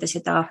saaks nii-öelda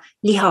seda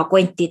liha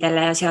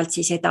kontidele ja sealt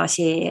siis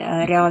edasi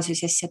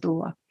reaalsusesse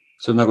tuua.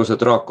 See on nagu see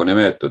draakoni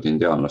meetod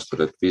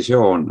indiaanlastel, et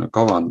visioon,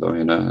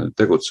 kavandamine,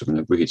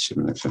 tegutsemine,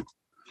 pühitsemine, eks ju.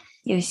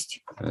 Just.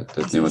 Et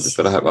niimoodi, et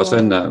ta läheb, sa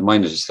enne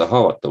mainisid seda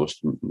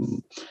haavatavust,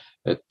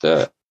 et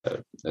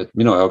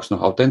minu jaoks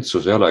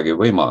autentsus ei olegi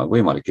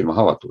võimalik ilma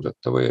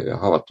haavatuseta või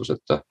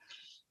haavatuseta.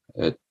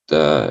 Et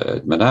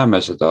me näeme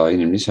seda,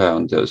 inimene ise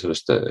on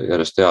sellest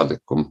järjest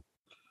teadlikum.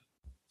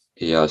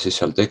 Ja siis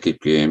seal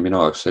tekibki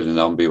minu jaoks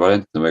selline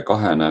ambivalentne või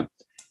kahene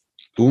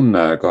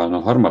tunne ka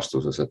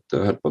armastuses, et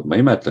ühelt poolt ma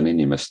imetlen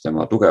inimest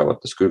tema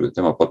tugevates külg,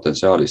 tema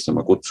potentsiaalis,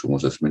 tema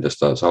kutsumuses, millest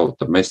ta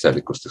saavutab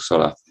meistelikkust, eks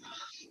ole.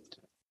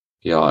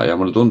 Ja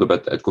mulle tundub,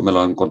 et kui meil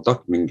on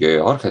kontakt mingi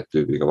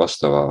arhetüübiga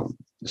vastava,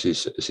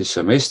 siis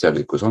see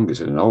meisterlikkus ongi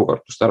selline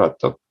aukartust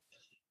äratav.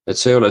 Et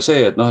see ei ole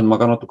see, et ma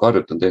ka natuke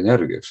harjutan, teen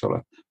järgi, eks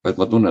ole. Vaid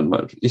ma tunnen,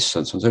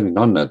 issand, see on selline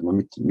anne, et ma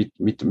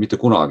mitte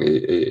kunagi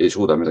ei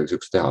suuda midagi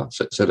sellist teha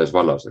selles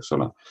vallas, eks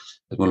ole.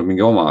 Et mul on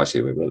mingi oma asi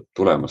võib-olla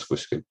tulemas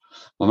kuskil.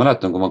 Ma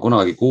mäletan, kui ma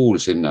kunagi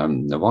kuulsin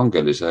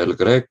Evangelise El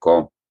Greco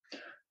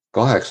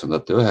 8.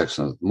 ja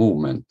 9.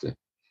 movementi.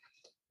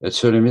 Et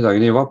see oli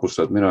midagi nii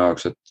vapustavat minu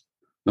jaoks, et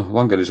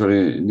Evangelis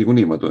oli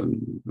niikuinii, ma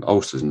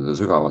austasin seda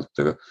sügavalt,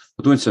 aga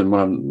ma tundsin,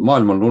 et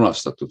maailm on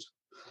lunastatud.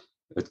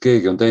 Et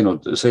keegi on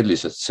teinud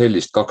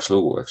sellist 2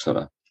 lugu, eks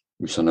ole,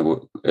 mis on nagu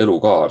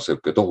elukaar,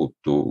 selline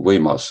tohutu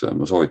võimas,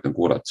 ma soovitan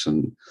kuulata, see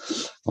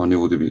on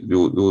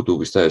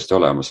YouTube'is täiesti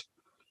olemas.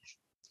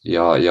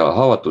 Ja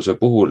haavatuse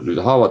puhul,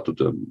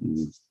 haavatud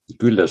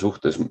külje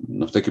suhtes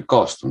tekib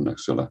kaastunne,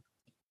 eks ole.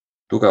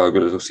 Tugeva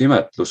külje suhtes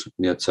imetlus,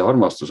 nii et see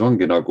armastus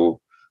ongi nagu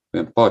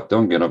empaatia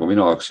ongi nagu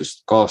minu jaoks siis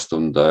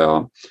kaastunda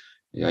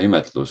ja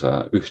imetluse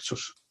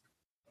ühtsus.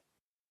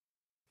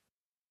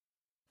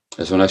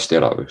 Ja see on hästi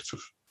elav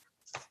ühtsus.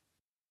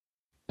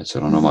 et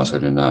seal on oma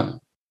selline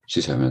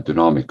sisemine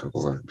dünaamika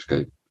kogu aeg, mis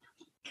käib.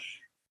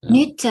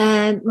 Nüüd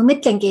ma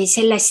mõtlengi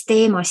sellest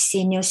teemast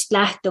siin just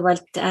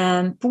lähtuvalt,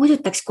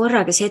 puudutaks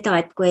korraga seda,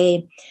 et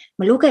kui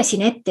ma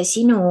lugesin ette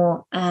sinu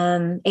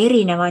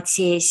erinevad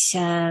siis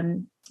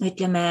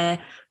ütleme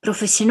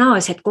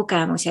professionaalsed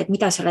kogemused,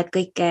 mida sa oled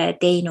kõike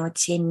teinud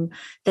siin,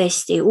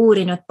 tõesti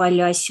uurinud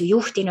palju asju,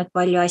 juhtinud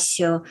palju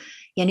asju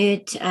ja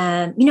nüüd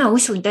mina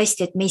usun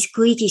tõesti, et meis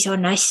kõigis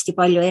on hästi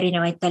palju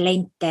erinevaid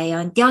talente ja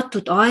on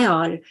teatud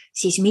ajal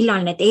siis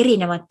millal need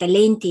erinevad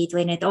talendid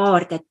või need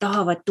aarded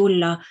tahavad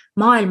tulla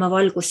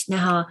maailmavalgust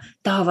näha,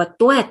 tahavad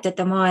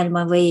toetada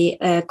maailma või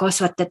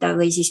kasvatada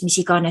või siis mis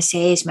iganes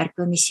see eesmärk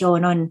või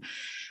missioon on.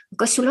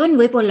 Kas sul on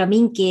võib-olla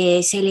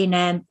mingi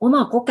selline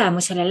oma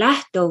kogemusele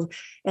lähtuv,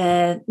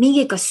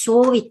 mingi kas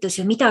soovitus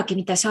või midagi,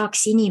 mida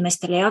saaks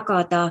inimestele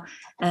jagada?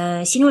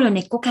 Sinul on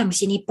neid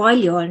kogemusi nii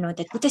palju olnud,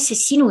 et kuidas see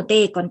sinu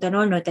teekond on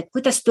olnud, et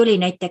kuidas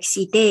tuli näiteks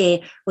idee,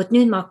 võt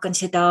nüüd ma hakkan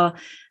seda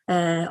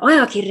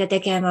ajakirja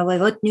tegema või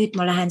võt nüüd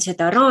ma lähen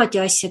seda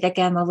raadioasja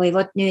tegema või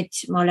võt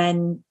nüüd ma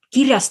olen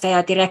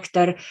kirjastaja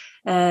direktor.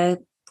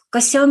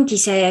 Kas see ongi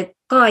see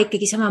ka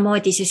ikkagi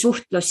samamoodi see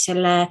suhtlus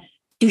selle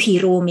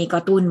tühiruumiga,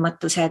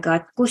 tundmatusega,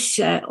 et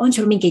kus on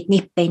sul mingeid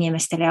nippe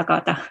inimestele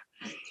jagada?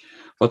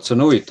 Vot see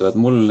on huvitav, et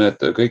mul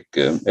need kõik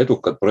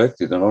edukad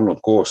projektid on olnud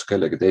koos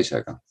kellegi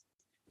teisega.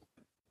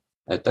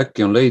 Et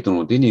äkki on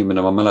leidunud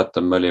inimene, ma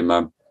mäletan, me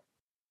olime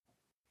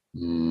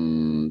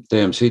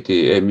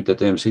mitte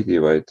DMCD,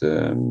 vaid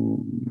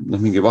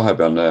mingi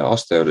vahepealne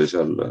aste oli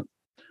seal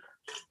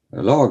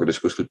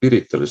laagris, kuskil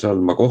Pirit oli seal,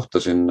 ma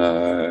kohtasin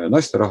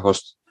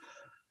naisterahvast,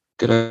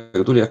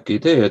 kellega tuli äkki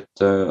idee, et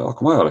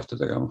hakkame ajalehte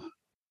tegema.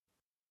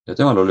 Ja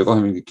temal oli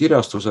kohe mingi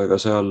kirjastusega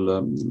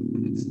seal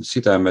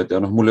sidemed ja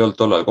mul ei olnud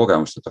tolle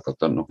kogemust, et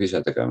hakata ise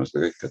tegema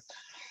seda kõike.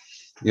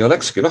 Ja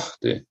läkski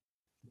lahti.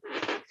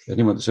 Ja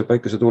niimoodi see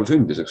Päikesetuul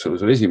sündis, eks ole,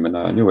 see oli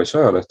esimene New Age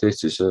ajaleht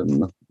Eestis,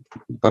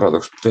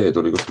 Paradoks B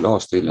tuli kuskil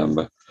aasta hiljem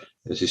ja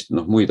siis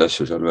muid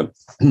asju seal veel.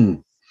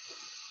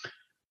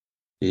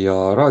 Ja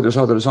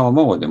raadiosaade oli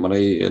samamoodi, ma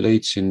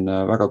leidsin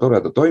väga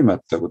toreda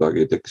toimetaja,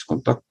 kuidagi tekkis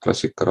kontakt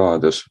Klassika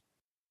raadios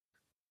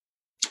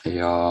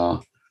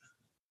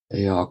ja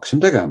hakkasin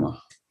tegema.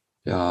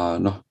 Ja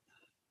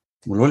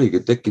mul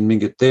oligi tekkinud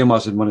mingid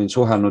teemasid, ma olin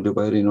suhelnud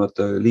juba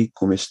erinevate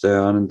liikumiste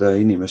ja nende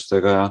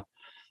inimestega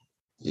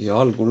ja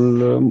algul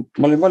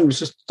ma olin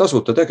valmis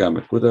tasuta tegema,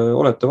 et kui te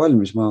olete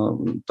valmis, ma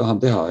tahan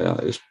teha ja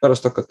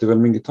pärast hakati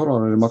veel mingit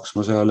honorari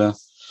maksma seal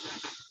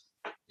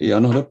ja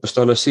lõppes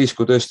ta alles siis,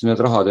 kui tõesti need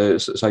rahad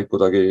said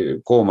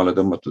kuidagi koomale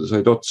tõmmatud ja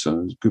said otsa,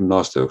 10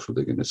 aasta jooksul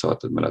tegin neid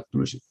saateid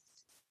mäletamisi.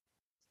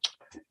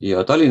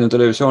 Ja Tallinna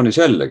televisioonis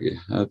jällegi,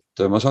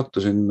 et ma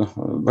sattusin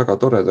väga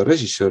toreda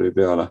režissööri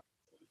peale,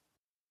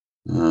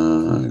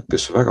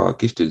 kes väga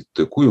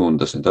kihvtilt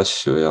kujundas neid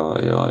asju ja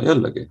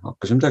jällegi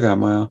hakkasin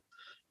tegema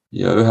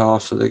ja 1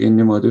 aasta tegin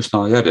niimoodi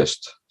üsna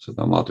järjest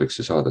seda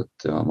Maatriksi saadet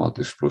ja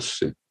Maatriks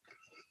Plussi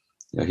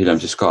ja hiljem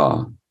siis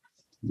ka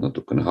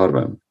natukene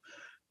harvem.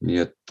 Nii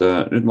et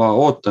nüüd ma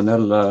ootan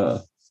jälle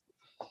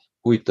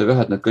huvitav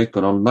jah, et need kõik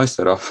on olnud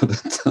naisterahvad,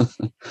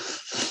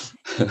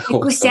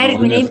 kus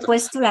järgmine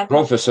impulss tuleb?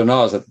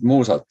 Professionaalset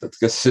muusat, et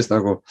kes siis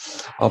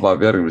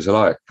avab järgmisel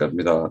aeg,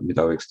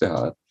 mida võiks teha.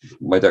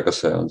 Ma ei tea,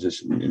 kas see on siis,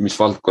 mis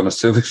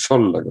valdkonnast see võiks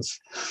olla, kas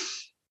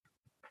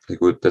ei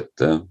kujuta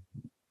ette,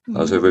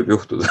 aga see võib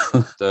juhtuda.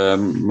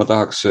 Ma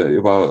tahaks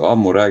juba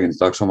ammu räägin,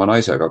 tahaks oma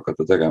naisega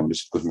hakata tegema,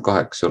 lihtsalt kus me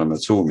 8 oleme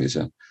Zoomis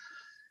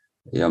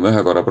ja me 1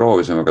 korra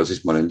proovisime, aga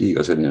siis ma olin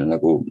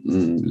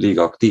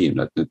liiga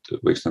aktiivne, et nüüd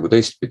võiks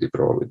teistpidi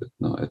proovida,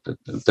 et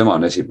tema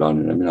on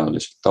esiplaanine, mina olen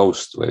lihtsalt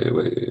taust või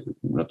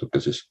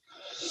natuke siis,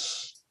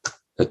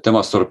 et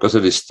temast tuleb ka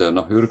sellist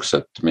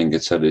ürgset,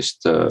 mingit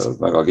sellist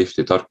väga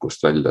kihvti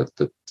tarkust välja, et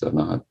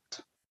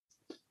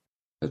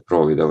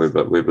proovida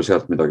võib-olla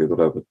sealt midagi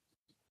tuleb.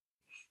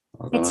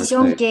 Et siis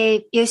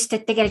ongi just,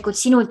 et tegelikult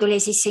sinul tuli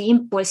siis see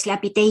impulss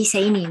läbi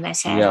teise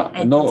inimese. Ja,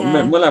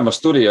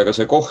 mõlemast tuli, aga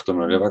see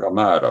kohtumine oli väga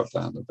määrav,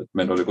 tähendab, et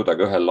meil oli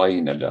kuidagi ühel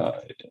lainel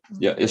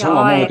ja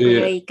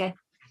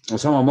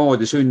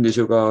samamoodi sündis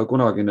ju ka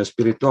kunagine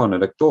spirituaalne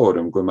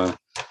lektoorium, kui me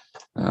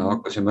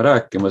hakkasime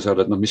rääkima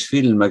seal, et mis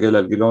filme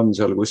kellelgi on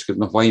seal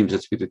kuskil,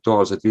 vaimsed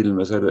spirituaalsed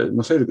filme,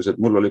 selgus, et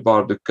mul oli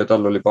paar tükki,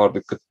 tal oli paar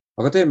tükki,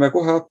 aga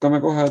hakkame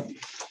kohe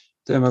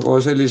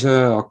sellise,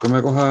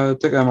 hakkame kohe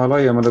tegema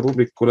laiemale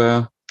publikule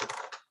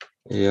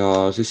ja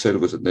siis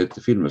selgus, et neid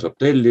filme saab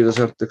tellida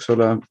sealt, eks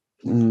ole,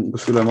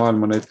 kus üle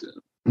maailma neid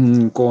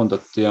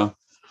koondati ja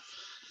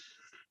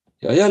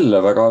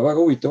jälle väga, väga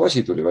huvitav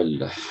asi tuli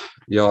välja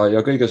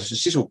ja kõige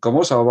sisukam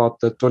osa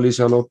vaata, et oli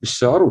seal hoopis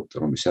see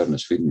arutelu, mis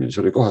järgnes filmi,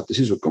 see oli kohati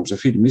sisukam see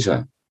film ise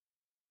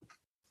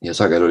ja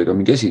sagel oli ka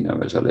mingi esineja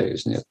veel seal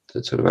ees, nii et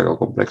see oli väga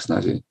kompleksne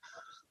asi.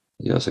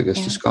 Ja see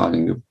kestis ka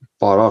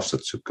paar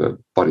aastat siuke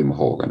parima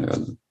hooga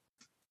nii-öelda.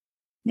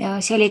 Ja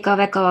see oli ka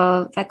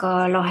väga,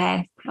 väga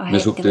lahe. Me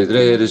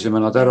subtitreerisime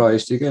nad ära,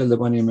 eesti keelde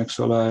panime,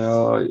 eks ole,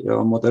 ja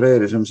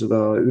modereerisime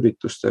seda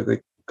üritust ja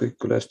kõik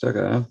üle hästi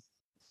äge, jah.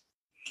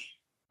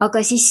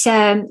 aga siis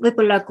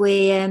võib-olla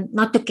kui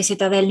natuke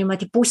seda veel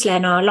niimoodi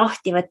puslena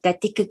lahti võtta,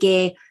 et ikkagi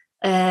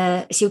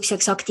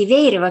siukseks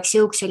aktiveerivaks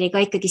jõuks oli ka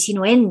ikkagi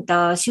sinu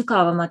enda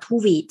sügavamad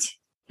huvid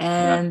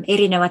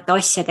erinevate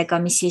asjadega,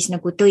 mis siis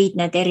nagu tõid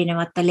need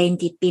erinevad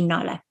talendid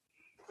pinnale.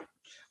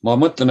 Ma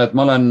mõtlen, et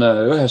ma olen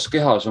ühes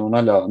kehas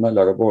oma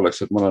naljaga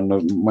pooleks, et ma olen,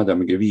 ma ei tea,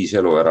 mingi 5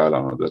 elu ära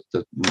elanud, et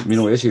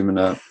minu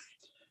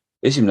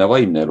esimene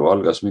vaimne elu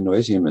algas minu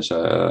esimese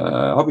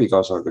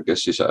abikaasaga,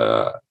 kes siis,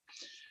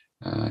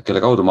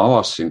 kelle kaudu ma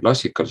avastasin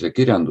klassikalise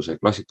kirjanduse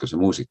ja klassikalise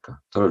muusika.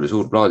 Tal oli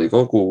suur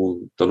plaadikogu,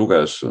 ta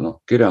luges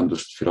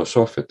kirjandust,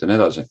 filosoofiat ja nii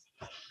edasi.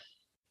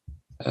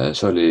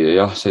 See oli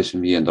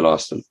 75.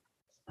 aastal.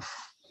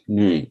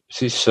 Nii,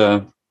 siis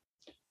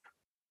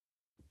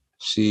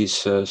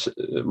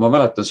ma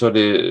mäletan, see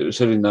oli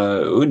selline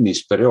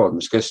õnnis periood,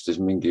 mis kestis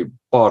mingi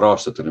paar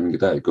aastat, oli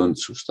mingi täielik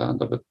õndsus,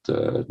 tähendab, et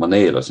ma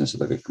neelasin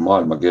seda kõik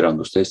maailma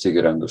kirjandust, Eesti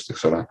kirjandust,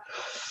 eks ole.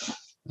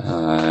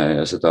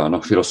 Ja seda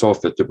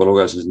filosoofiat juba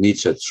lugesin,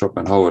 Nietzsche't,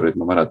 Schopenhauerit,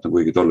 ma mäletan,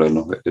 kuigi tollel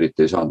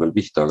eriti ei saanud veel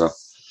pihta, aga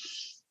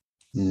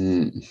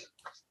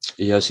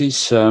ja siis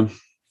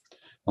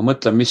ma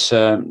mõtlen, mis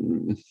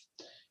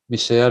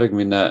see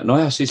järgmine,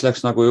 siis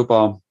läks nagu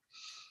juba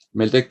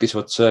meil tekkis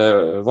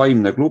see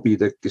vaimne klubi,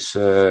 tekkis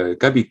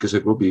Käbikese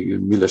klubi,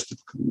 millest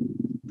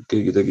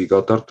keegi tegi ka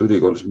Tartu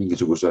Ülikoolis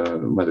mingisuguse,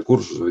 ma ei tea,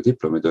 kursuse või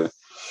diplomitöö,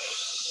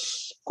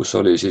 kus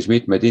oli siis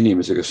mitmeid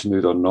inimesi, kes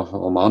nüüd on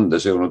oma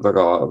andes jõudnud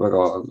väga,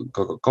 väga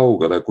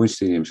kaugele,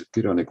 kunstiinimesed,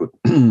 kirjanikud.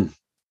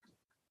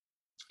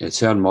 Et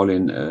seal ma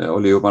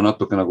oli juba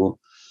natuke nagu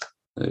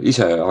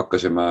ise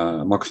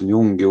ma hakkasin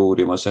Jungi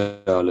uurima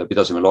seal ja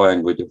pidasime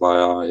loenguid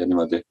juba ja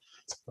niimoodi.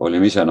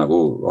 Olime ise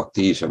nagu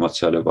aktiivsemad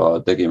seal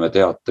juba, tegime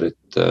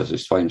teatrit,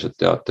 siis vaimset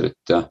teatrit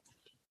ja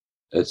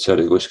et see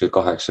oli kuskil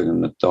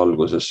 80.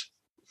 alguses.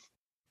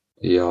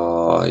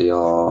 Ja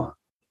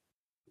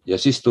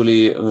siis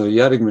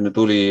järgmine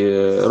tuli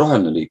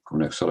roheline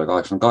liikumine, eks ole,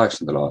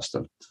 88.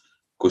 aastal,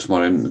 kus ma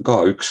olin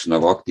ka üks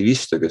nagu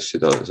aktiviste, kes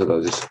seda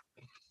siis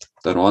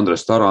tänu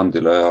Andres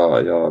Tarandile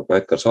ja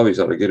Edgar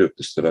Savisaare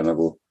kirjutistele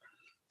nagu.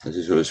 Ja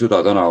siis oli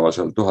Süda tänava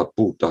seal 1000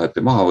 puud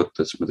taheti maha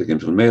võtta, et siis me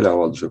tegime seal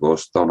meeleavalduse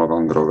koos Tauno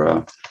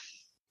Kangroga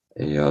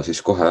ja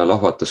siis kohe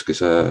lahvataski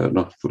see,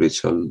 tulid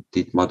seal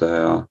Tiit Made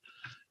ja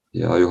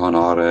Juhan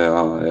Aare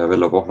ja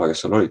Vello Pohla,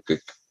 kes seal olid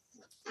kõik.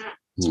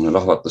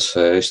 Lahvatas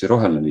see Eesti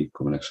roheline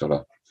liikumine, eks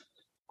ole,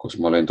 kus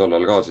ma olin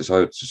tollal ka siis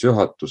ajutises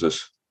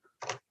juhatuses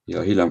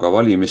ja hiljem ka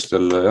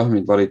valimistel,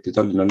 mind valiti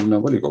Tallinna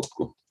linna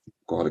volikokku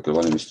kohalikel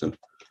valimistel.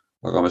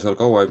 Aga me seal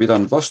kaua ei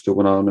pidanud vastu,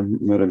 kuna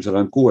me olime seal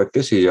ainult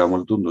 6 ja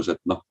mul tundus,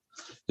 et ja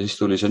siis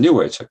tuli see New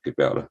Age äkki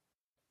peale.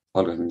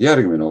 Algas mingi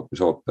järgmine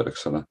hoopis ooper,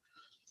 eks ole.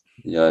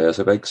 Ja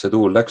see päikse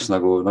tuul läks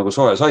nagu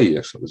soe sai,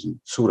 eks ole,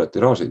 suured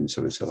tiraažid, mis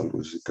oli seal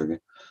alguses ikkagi.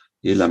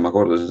 Hiljem ma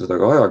kordasin seda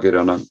ka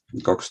ajakirjana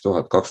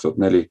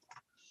 2000-2004.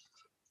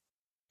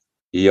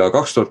 Ja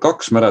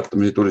 2002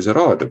 mäletamisi tuli see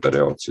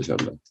raadioperiood siis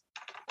jälle.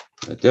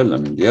 Et jälle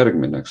mingi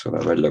järgmine, eks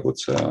ole,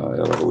 väljakutse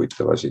ja väga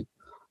huvitav asi.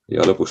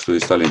 Ja lõpus tuli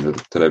Tallinna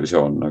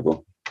televisioon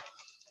nagu.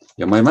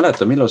 Ja ma ei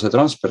mäleta, millal see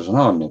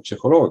transpersonaalne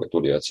psühholoogia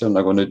tuli, et see on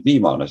nagu nüüd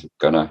viimane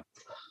siukene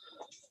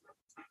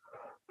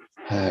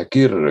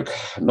kirg.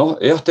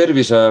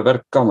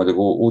 Tervisevärk ka muidugi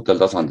uutel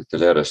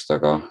tasanditel järjest,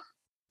 aga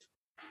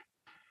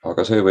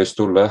see võis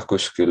tulla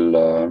kuskil,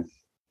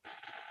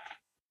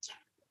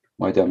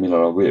 ma ei tea,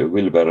 millal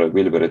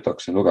Wilberit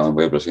hakkasin lugema,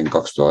 võib-olla siin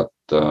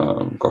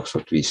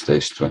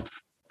 2015 või.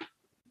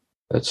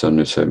 Et see on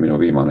nüüd see minu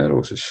viimane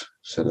elu siis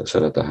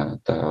selle tähe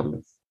all.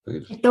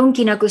 Et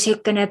ongi nagu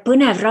selline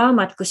põnev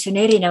raamat, kus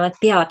on erinevad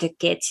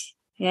peatükid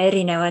ja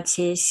erinevad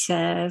siis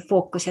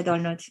fookused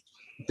olnud.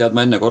 Tead,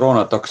 ma enne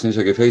koroonat hakkasin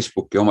isegi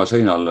Facebooki oma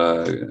seinal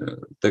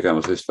tegema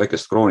sellist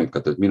väikest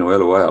kroonikat, et minu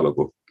elu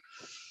ajalugu,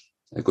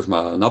 kus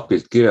ma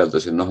napilt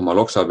kirjeldasin oma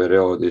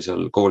loksaperioodi,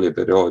 seal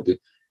kooliperioodi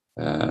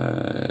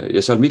ja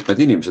seal mitmed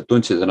inimesed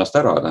tundsid ennast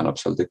ära, tähendab,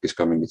 seal tekkis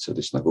ka mingit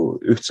sellist nagu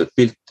ühtset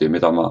pilti,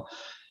 mida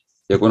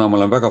ja kuna ma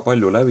olen väga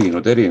palju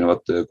lävinud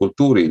erinevate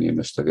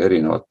kultuuriinimestega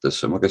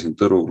erinevates, ma käisin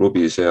Tõru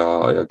klubis ja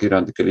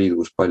Kirjandike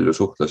Liidus palju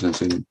suhtlesin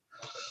siin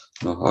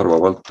Arvo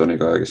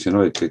Valtoniga, kes siin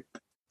olid kõik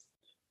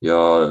ja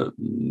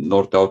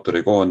noorte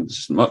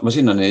autorikoondis. Ma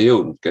sinnani ei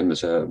jõudnudki, enne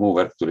see muu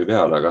värk tuli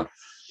peale,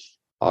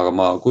 aga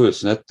ma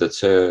kujutasin ette, et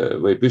see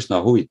võib üsna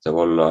huvitav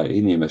olla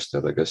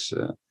inimestele, kes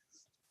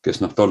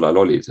tollal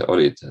olid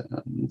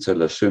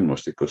selles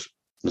sündmustikus.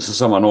 See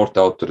sama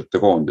noorte autorite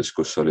koondis,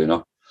 kus oli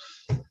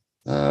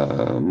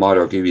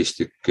Maarjo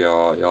Kivistik ja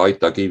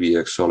Aita Kivi,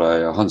 eks ole,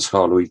 ja Hans H.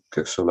 Luik,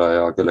 eks ole,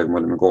 ja kellega me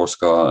olime koos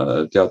ka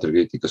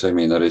teatrikriitika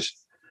seminaris,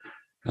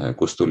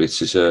 kus tulid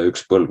siis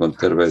üks põlvkond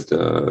terveid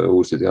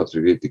uusi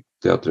teatri-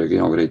 ja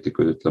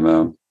kinokriitikuid, ütleme.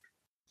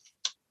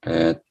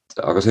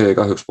 Aga see jäi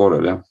kahjuks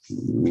poolel,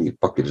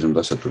 mingid pakilisemad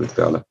asjad tulid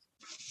peale.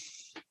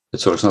 Et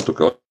see oleks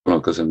natuke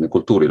olnud ka selline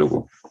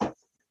kultuurilugu.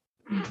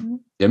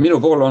 Ja minu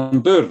poole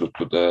on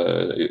pöördutud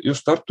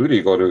just Tartu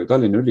Ülikooli ja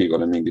Tallinna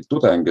Ülikooli mingid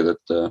tudengid,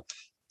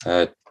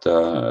 et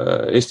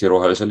Eesti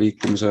rohelise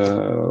liikumise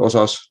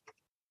osas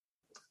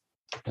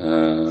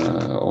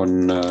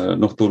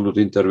on tulnud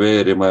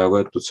intervjueerima ja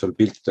võetud seal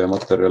pilte ja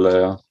materjale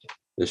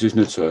ja siis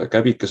nüüd see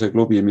Käbikese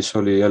klubi, mis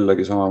oli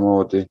jällegi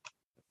samamoodi.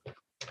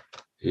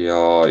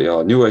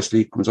 Ja New Age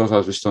liikumise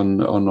osas vist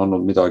on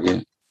olnud midagi,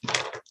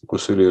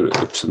 kus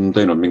üliõpilased on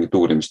teinud mingit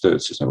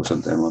uurimistööd siis nagu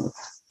sel teemal,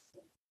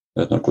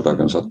 et nad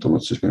kuidagi on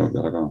sattunud siis minu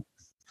peale ka.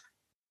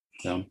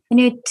 Ja.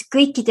 Nüüd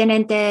kõikide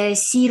nende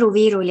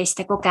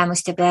siiruviiruliste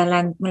kogemuste peale,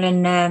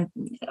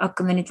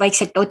 hakkame nüüd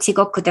vaikselt otsi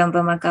kokku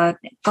tõmbama, aga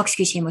 2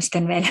 küsimust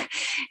on veel.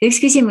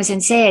 Üks küsimus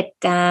on see, et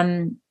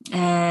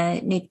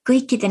nüüd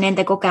kõikide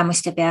nende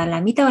kogemuste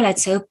peale, mida oled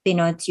sa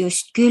õppinud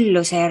just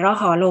külluse ja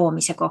raha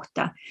loomise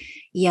kohta?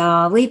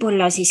 Ja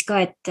võib-olla siis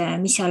ka, et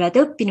mis sa oled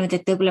õppinud,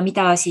 et võib-olla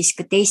mida siis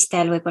ka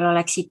teistel võib-olla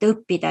oleksid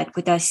õppida, et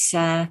kuidas,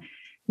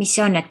 mis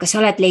see on, et kas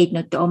oled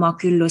leidnud oma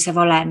külluse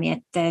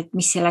valemi, et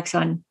mis selleks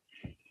on?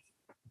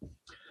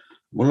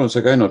 Mul on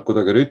see käinud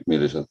kuidagi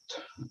rütmiliselt.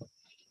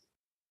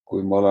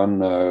 Kui ma olen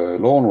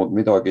loonud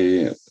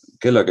midagi,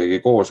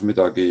 kellegagi koos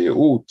midagi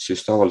uut,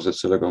 siis tavaliselt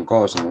sellega on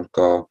kaasanud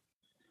ka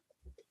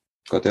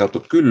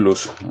teatud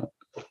küllus.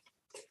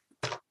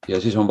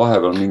 Ja siis on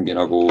vahepeal mingi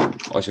nagu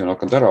asi on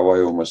hakanud ära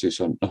vajuma, siis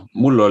on,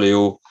 mul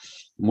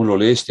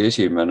oli Eesti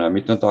esimene,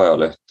 mitte nüüd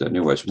ajaleht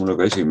New Age, mul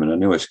oli esimene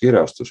New Age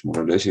kirjastus, mul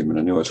oli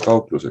esimene New Age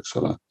kauplus, eks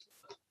ole.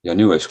 Ja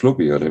New Age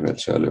klubi oli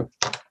veel seal ju.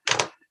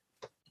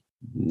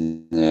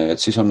 Et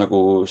siis on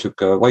nagu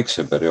siuke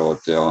vaikse periood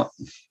ja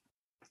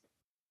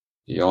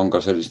on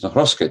ka sellist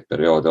raskeid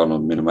perioode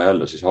olnud, mille ma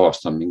jälle siis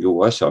avastan mingi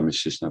uue asja,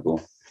 mis siis nagu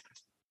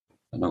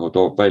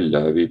toob välja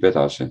ja viib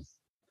edasi.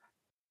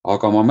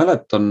 Aga ma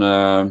mäletan,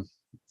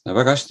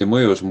 väga hästi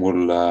mõjus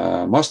mul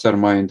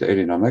mastermind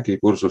Elina Mägi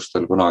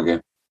kursustel kunagi,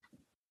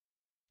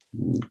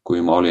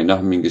 kui ma olin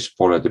mingis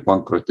pooledi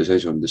pankroti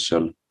seisundis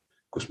seal,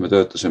 kus me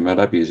töötasime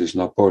läbi siis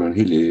Napoleon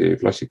Hilli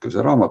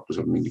klassikalise raamatu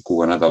seal mingi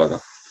 6 nädalaga.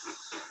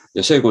 Ja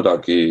see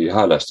kuidagi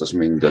häälestas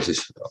mind ja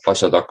siis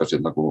asjad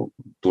hakkasid nagu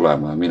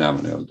tulema ja minema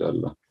nii-öelda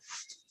jälle.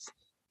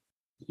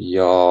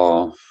 Ja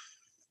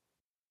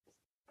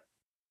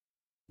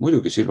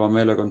muidugi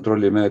silmameele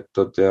kontrolli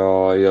meetod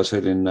ja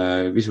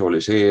selline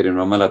visualiseerimine.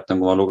 Ma mäletan,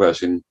 kui ma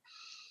lugesin,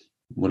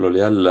 mul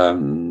oli jälle,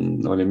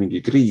 oli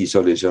mingi kriis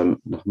oli seal,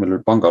 meil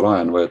oli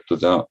pangalaen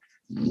võetud ja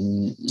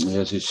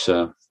siis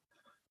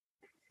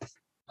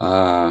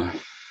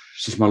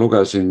ma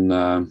lugesin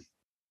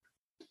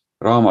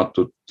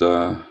raamatut,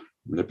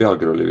 mille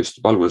pealkiri oli vist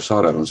Valguse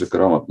saarel on selline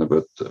raamat nagu,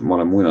 et ma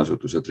olen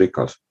muinasjutuselt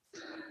rikas.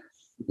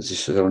 Ja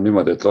siis see on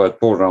niimoodi, et loed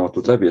pool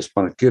raamatut läbi ja siis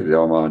paned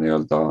kirja oma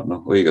nii-öelda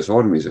õiges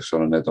vormis, eks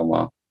ole, need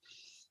oma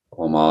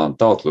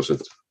taotlused.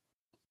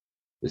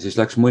 Ja siis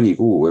läks mõni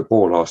kuu või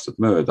pool aastat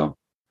mööda.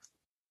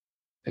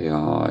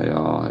 Ja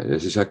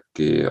siis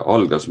äkki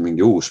algas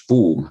mingi uus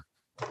buum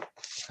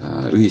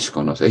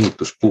ühiskonnas,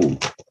 ehitusbuum.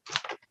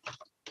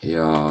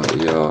 Ja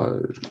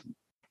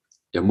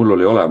mul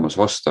oli olemas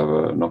vastav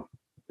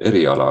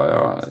eriala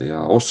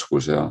ja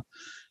oskus ja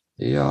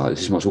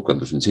siis ma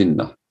sukeldusin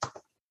sinna.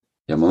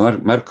 Ja ma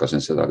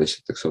märkasin seda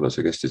lihtsalt, eks ole,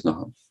 see kestis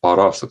paar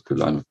aastat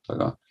küll ainult,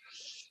 aga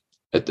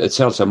et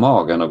seal see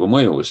maagia nagu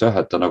mõjus,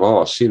 et ta nagu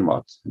avas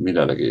silmad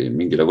millelegi,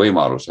 mingile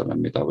võimalusele,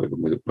 mida võib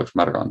muidu poleks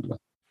märganud.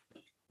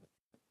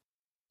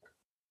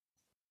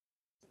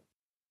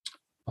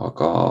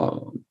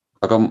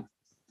 Aga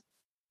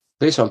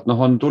teisalt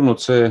on tulnud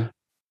see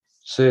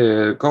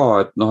ka,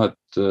 et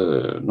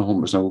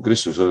umbes nagu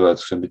Kristuse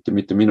öeldakse,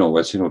 mitte minu,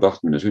 vaid sinu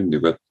tahtmine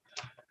sündib,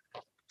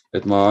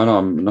 et ma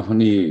enam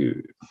nii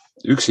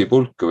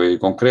üksipulk või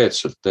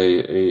konkreetselt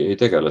ei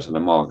tegele selle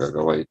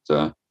maagiaga, vaid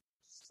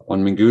on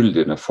mingi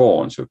üldine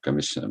foon,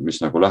 mis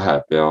nagu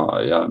läheb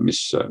ja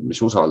mis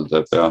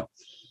usaldab ja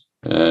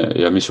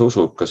mis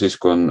usub ka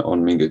siis, kui on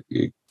mingi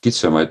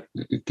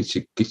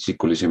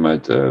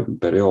kitsikulisemaid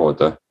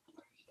perioode,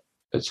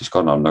 et siis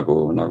kannab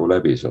nagu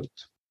läbi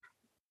sealt.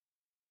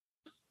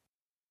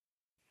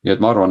 Nii et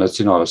ma arvan, et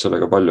sina oled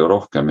sellega palju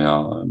rohkem ja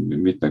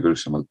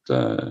mitmekülgsemalt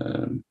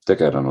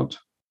tegelenud.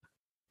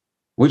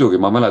 Muidugi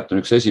ma mäletan,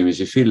 üks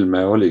esimesi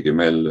filme oligi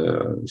meil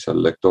seal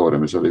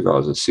lektooriumis oli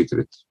ka see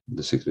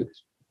The Secret.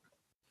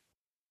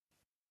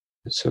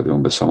 Et see oli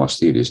umbes sama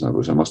stiilis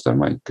nagu see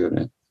mastermind.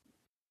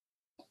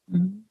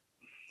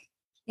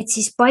 Et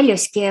siis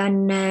paljuski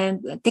on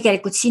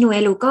tegelikult sinu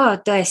elu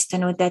ka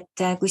tõestanud, et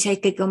kui sa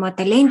ikkagi oma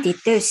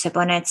talendid töösse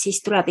paned,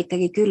 siis tuleb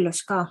ikkagi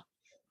küllus ka.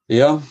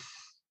 Jah.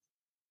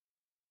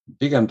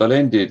 Pigem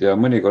talendid ja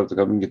mõnikord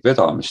ka mingit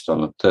vedamist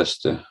olnud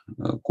tõesti,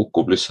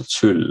 kukub lihtsalt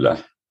sülle.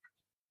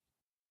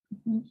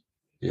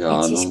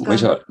 Ja ma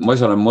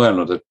ise olen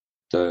mõelnud, et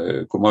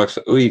kui ma oleks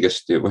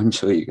õigesti, või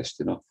mis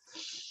õigesti,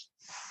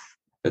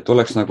 et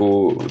oleks nagu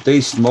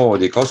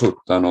teistmoodi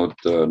kasutanud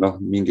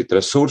mingit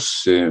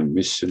ressurssi,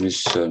 mis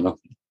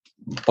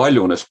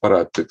paljunes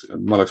parajalt,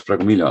 ma oleks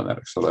praegu miljonär,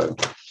 eks ole.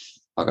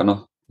 Aga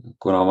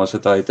kuna ma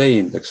seda ei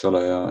teinud, eks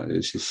ole, ja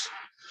siis,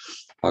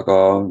 aga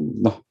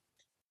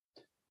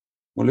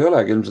mul ei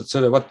olegi ilmselt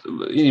selle,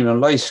 inimene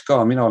on lais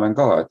ka, mina olen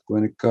ka, et kui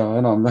on ikka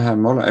enam-vähem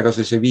ega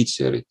siis ei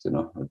viitsi eriti,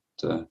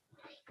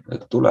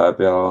 et tuleb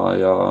ja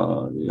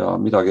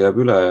midagi jääb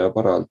üle ja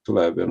parajalt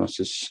tuleb ja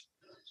siis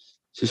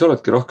siis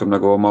oledki rohkem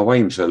nagu oma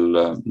vaimsel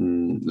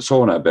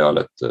soone peal,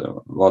 et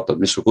vaatad,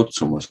 mis su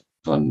kutsumus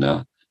on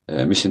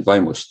ja mis sind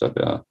vaimustab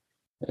ja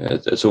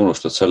et sa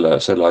unustad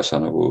selle asja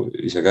nagu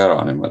isegi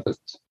ära niimoodi,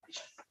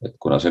 et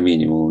kuna see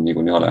miinimum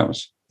niikuinii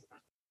olemas.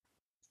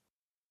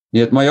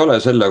 Nii et ma ei ole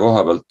selle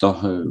koha pealt,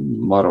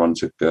 ma arvan,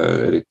 siuke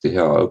eriti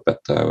hea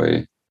õpetaja või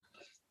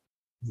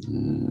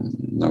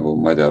nagu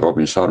ma ei tea,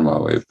 Robin Sharma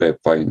või Peep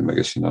Pain või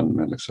kes siin on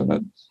meil, eks ole,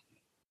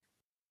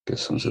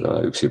 kes on seda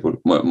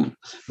üksipulk. Mul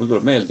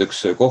tuleb meelde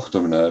üks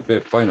kohtumine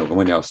Peep Painuga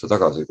mõni aasta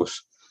tagasi,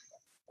 kus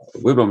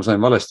võib-olla ma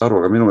sain valesti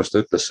aru, aga minu meelest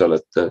ta ütles seal,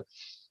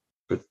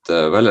 et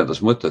väljendas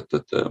mõtet,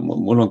 et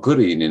mul on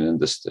kõrini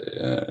nendest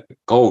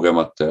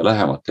kaugemate ja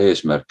lähemate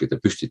eesmärkide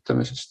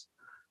püstitamisest,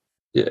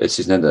 et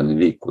siis nendeni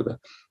liikuda.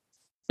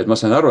 Et ma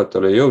sain aru, et ta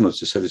oli jõudnud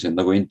siis sellised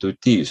nagu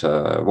intuitiivse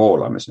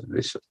voolamise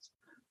lihtsalt.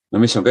 No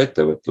mis on ka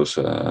ettevõtlus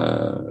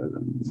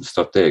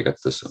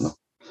strateegiates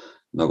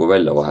nagu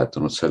välja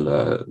vahetunud selle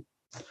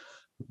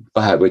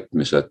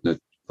pähevõtmise, et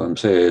nüüd on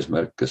see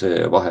eesmärk ja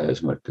see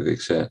vahe-eesmärk ja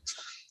kõik see.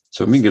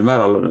 See on mingil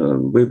määral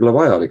võib-olla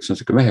vajalik, see on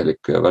selline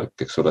mehelik värk,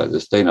 eks ole,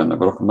 sest teine on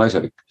nagu rohkem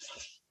naiselik,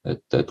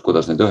 et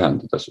kuidas neid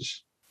ühendada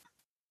siis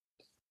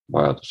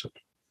vajadusel.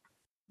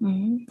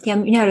 Ja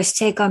minu arust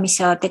see ka, mis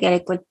sa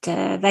tegelikult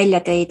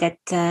välja tõid,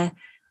 et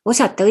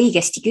osata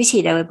õigesti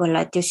küsida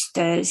võib-olla, et just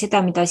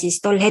seda, mida siis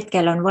tol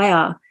hetkel on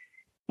vaja,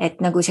 et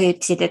nagu sa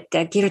ütlesid, et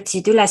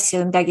kirjutasid üles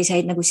või midagi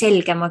said nagu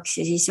selgemaks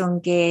ja siis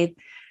ongi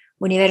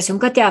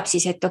universum ka teab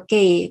siis, et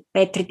okei,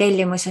 Peetri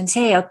tellimus on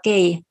see,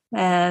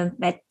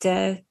 et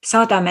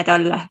saadame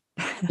talle.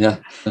 Jah,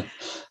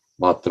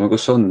 vaatame,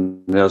 kus on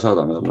ja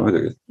saadame talle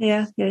muidugi.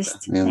 Jah,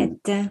 just,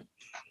 et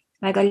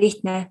väga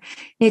lihtne.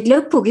 Nüüd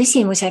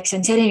lõpuküsimuseks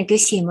on selline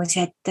küsimus,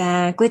 et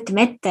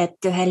kujutame ette,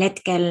 et ühel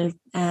hetkel,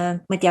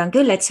 ma tean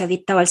küll, et sa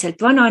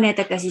vitaalselt vananed,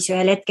 aga siis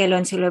ühel hetkel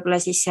on sul võib-olla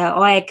siis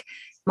aeg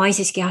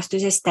maises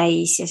kehastuses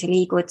täis ja sa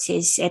liigud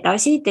siis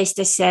edasi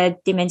teistesse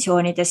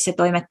dimensioonidesse,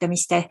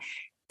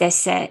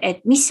 toimetamistesse,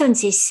 et mis on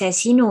siis see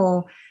sinu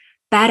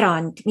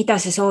pärand, mida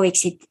sa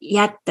sooviksid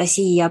jätta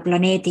siia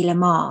planeedile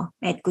Maa,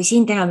 et kui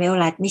sind enam ei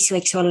ole, et mis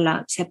võiks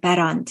olla see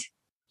pärand?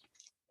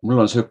 Mul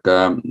on siuke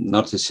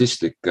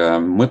nartsissistlik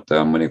mõte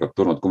on mõnikord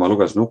tulnud, kui ma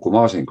lugesin Uku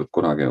Maasingut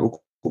kunagi.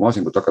 Uku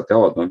Maasingut hakati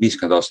avaldama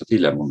 50 aastat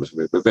hiljem,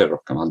 või veel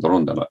rohkem, Hando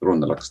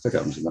Runnel hakkas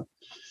tegema seda.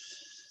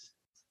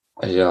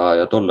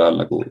 Ja tol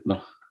ajal nagu,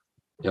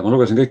 ja ma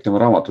lugesin kõik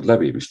tema raamatud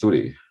läbi, mis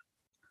tuli.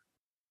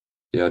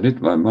 Ja nüüd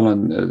ma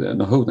olen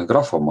õudne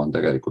grafomaan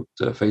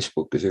tegelikult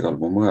Facebookis igal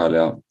pool mujal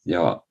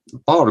ja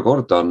paar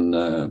korda on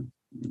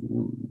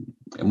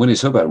mõni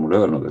sõber mulle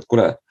öelnud, et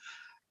kuule,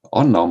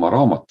 anna oma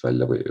raamat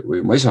välja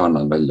või ma ise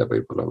annan välja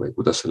võib-olla või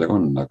kuidas sellega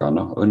on, aga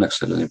õnneks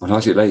selle nii palju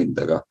asi läinud.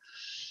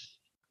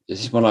 Ja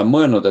siis ma olen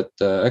mõelnud,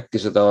 et äkki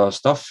seda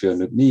stuffi on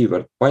nüüd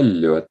niivõrd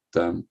palju,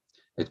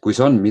 et kui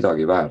see on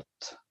midagi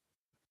väärt,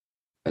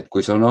 et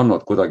kui see on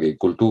olnud kuidagi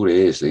kultuuri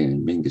eesliin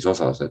mingis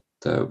osas,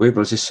 et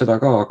võib-olla siis seda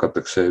ka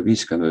hakatakse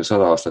 50 või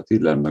 100 aastat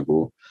hiljem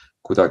nagu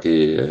kuidagi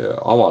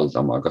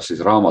avaldama, kas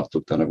siis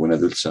raamatute nagu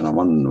need üldse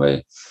enam on või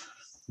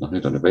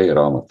nüüd on juba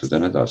e-raamatud ja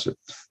nii edasi.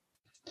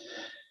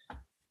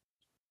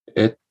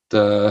 Et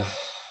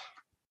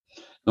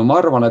ma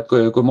arvan, et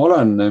kui ma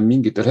olen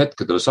mingitel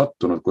hetkedel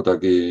sattunud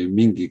kuidagi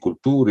mingi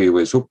kultuuri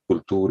või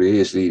subkultuuri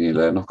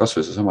eesliinile, kas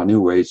või see sama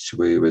New Age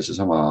või see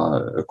sama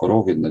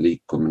ökoloogiline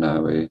liikumine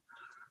või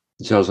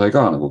seal sai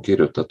ka nagu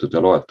kirjutatud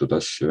ja loetud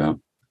asju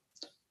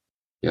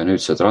ja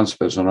nüüd see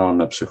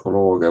transpersonaalne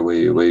psühholoogia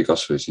või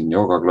kas või siin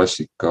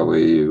joogaklassika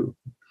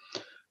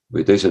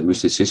või teised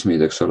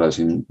müstitsismid, eks ole,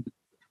 siin,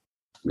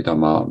 mida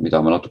ma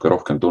natuke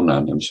rohkem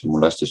tunnen ja mis on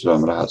mulle hästi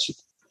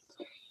südamelähedased.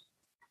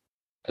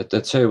 Et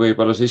see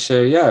võib-olla siis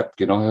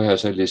jääbki ühe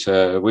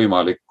sellise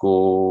võimaliku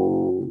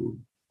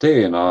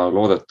teena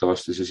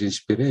loodetavasti siis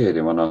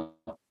inspireerivana.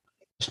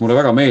 Sest mulle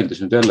väga meeldis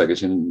nüüd jällegi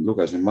siin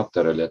lugesin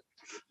materjali,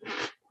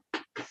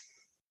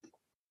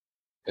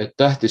 et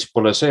tähtis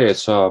pole see, et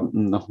sa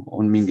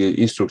on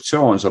mingi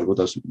instruktsioon seal,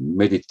 kuidas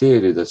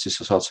mediteerida, et siis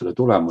sa saad selle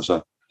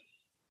tulemuse.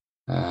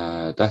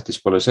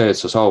 Tähtis pole see,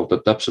 et sa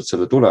saavutad täpselt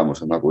selle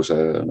tulemuse, nagu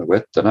see nagu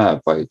ette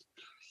näeb,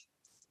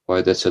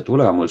 vaid et see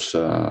tulemus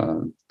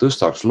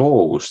tõstaks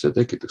loovust ja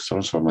tekitaks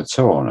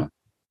transformatsioone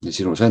nii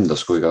sinus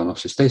endas kui ka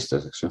siis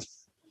teistes, eks ju.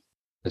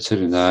 Et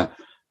selline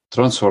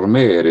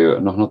transformeeriv,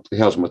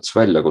 heas mõttes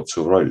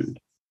väljakutsuv roll,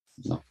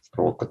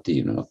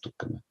 provokatiivne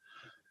natukene.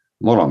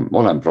 Ma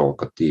olen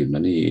provokatiivne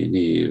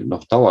nii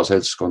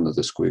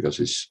tavaseltskondades kui ka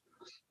siis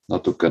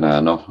natukene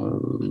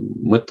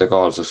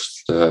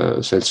mõttekaaslast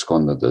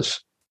seltskondades.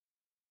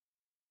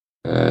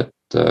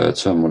 Et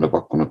see on mulle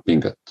pakkunud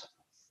pinget.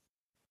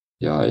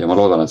 Ja ma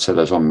loodan, et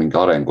selles on mingi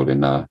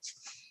arenguline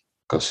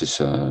kas siis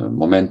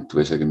moment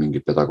või isegi mingi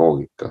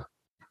pedagoogika.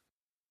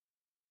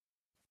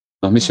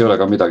 Mis ei ole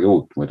ka midagi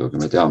uut muidugi,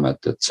 me teame,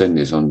 et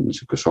tsennis on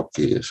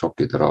niisugune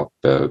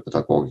šokiteraapia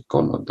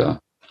pedagoogika olnud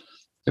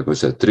ja kui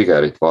see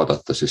triggerit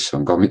vaadata, siis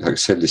on ka midagi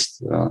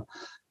sellist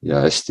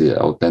ja hästi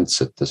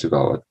autentset ja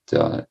sügavat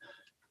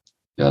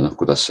ja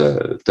kuidas see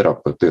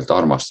terapeut tegelikult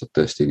armastab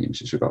tõesti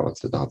inimesi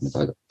sügavalt ja tahab neid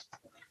aidata.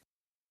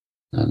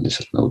 on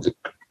lihtsalt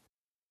nõudlik.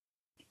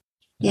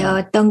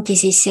 Ja ta ongi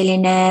siis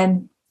selline,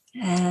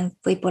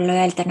 võib-olla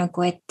öelda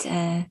nagu, et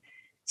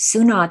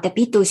sõnade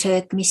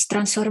pidusöök, mis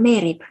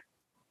transformeerib.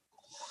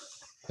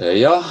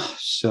 Jah,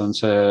 see on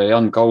see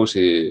Jan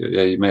Kausi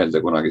jäi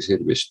meelde kunagi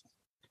Sirbist.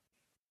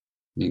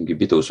 Mingi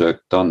pidusöök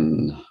ta on.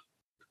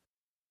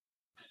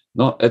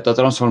 No, et ta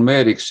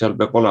transformeeriks, seal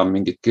peab olema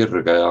mingit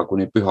kirge ja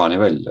kuni pühani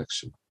välja,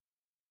 eks ju.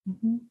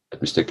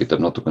 Et mis tekitab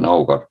natukene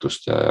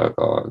aukartust ja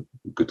ka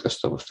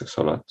kütkestavust, eks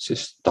ole, et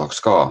siis tahaks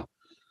ka,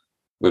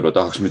 võib-olla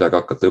tahaks midagi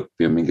hakata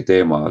õppima, mingi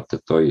teema,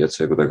 et oi, et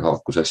see kuidagi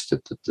haakus hästi,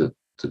 et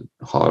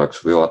haaraks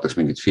või vaataks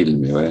mingit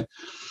filmi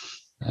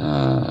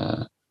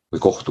või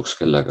kohtuks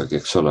kellegagi,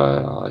 eks ole,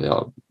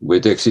 või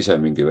teeks ise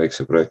mingi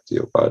väikse projekti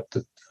juba, et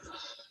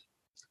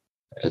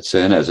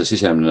see enese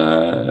sisemine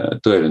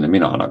tõeline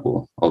mina,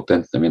 nagu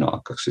autentne mina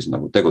hakkaks siis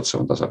nagu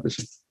tegutsema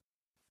tasapisi.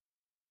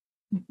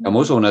 Ja ma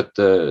usun, et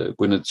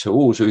kui nüüd see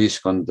uus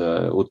ühiskond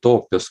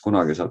utoopiast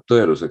kunagi saab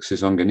tõeluseks,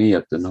 siis ongi nii,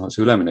 et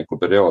see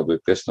üleminekuperiood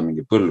võib kesta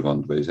mingi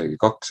põlvkond või isegi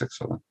 2, eks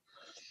ole.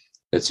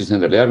 Et siis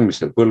nendel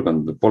järgmistel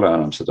põlvkondadel pole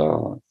enam seda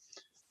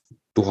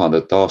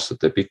tuhandete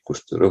aastate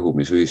pikkust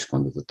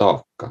rõhumisühiskondade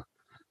taaka,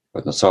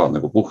 vaid nad saavad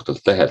nagu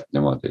puhtalt lehelt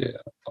niimoodi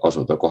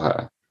asuda kohe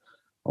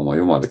oma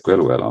jumalikku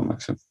elu elama,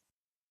 eks ju.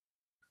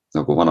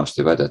 Nagu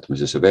vanasti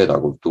vädetmise see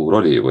veedakultuur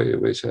oli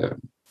või see,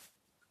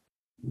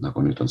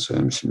 nagu nüüd on see,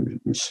 mis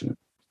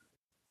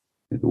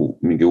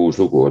mingi uus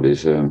lugu oli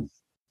see,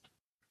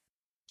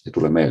 ei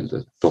tule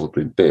meelde,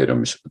 tohutu impeerium,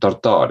 mis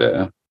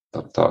Tartaaria,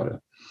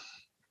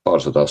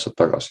 paarsada aastat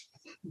tagasi.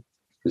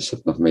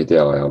 Lihtsalt me ei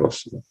tea ajaloos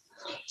seda,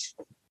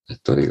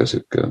 et oli ka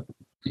siuke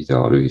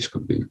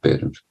ideaalühiskond või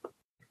impeerium.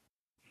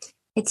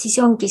 Et siis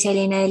ongi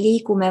selline,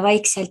 liigume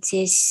vaikselt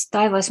siis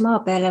taevas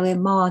maa peale või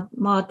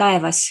maa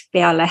taevas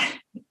peale.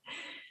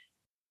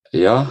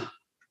 Jah.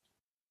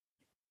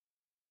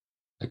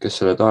 Kes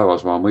selle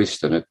taevasmaa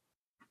mõiste nüüd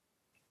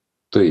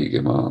tõigi,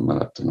 ma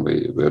mäletan,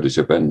 või oli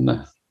see juba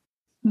enne?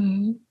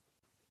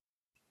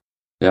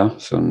 Jah,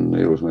 see on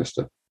ilus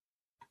mõiste.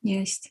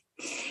 Just.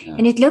 Ja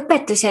nüüd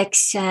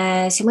lõpetuseks,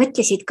 sa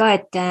mõtlesid ka,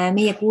 et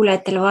meie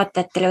kuulajatele,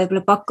 vaatajatele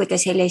võib-olla pakkuda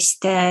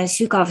sellist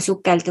sügav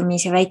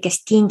sukeldumise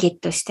väikest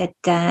kingitust,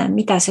 et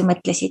mida sa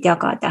mõtlesid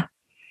jagada?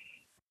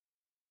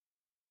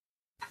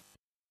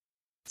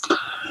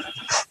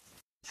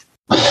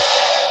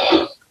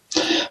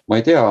 Ma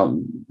ei tea,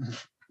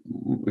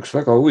 üks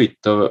väga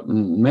huvitav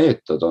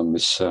meetod on,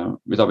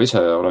 mida ma ise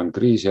olen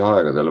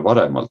kriisiaegadel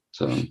varemalt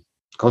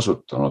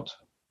kasutanud.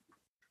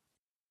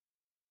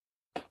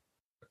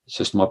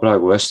 Sest ma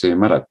praegu hästi ei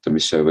mäleta,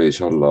 mis see võis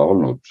olla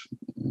olnud,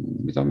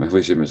 mida me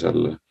võisime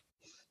seal.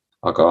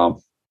 Aga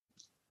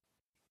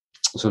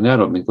see on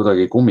jäänud mind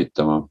kuidagi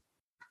kummitama.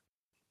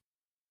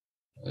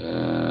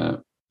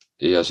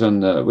 Ja see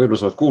on, võib-olla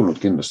sa oled kuulnud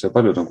kindlasti ja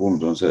paljud on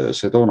kuulnud, on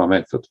see toona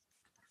meetod.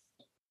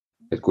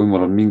 Et kui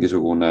mul on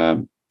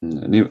mingisugune,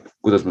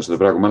 kuidas ma seda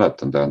praegu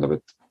mäletan, tähendab,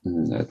 et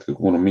kui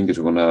mul on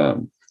mingisugune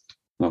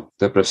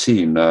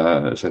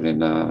depressiivne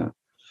selline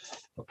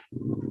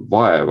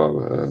vaevav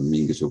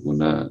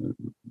mingisugune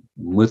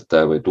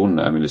mõte või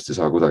tunne, millest ei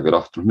saa kuidagi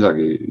lahtunud,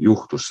 midagi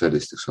juhtus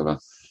sellist, eks ole.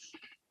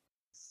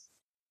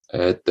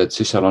 Et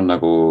siis seal on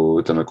nagu,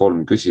 ütleme,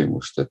 3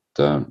 küsimust,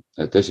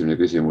 et esimene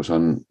küsimus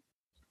on,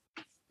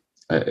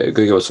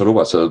 kõigepealt sa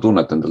lubad seda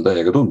tunnet endal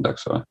täiega tunda,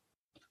 eks ole.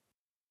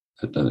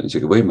 Et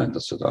isegi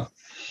võimendad seda.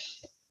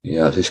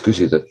 Ja siis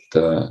küsid, et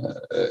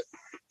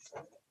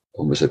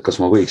umbes, et kas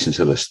ma võiksin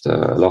sellest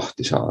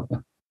lahti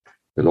saada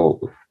või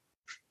loobuda.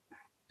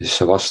 Ja siis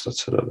sa vastad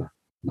sellele,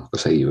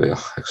 kas ei või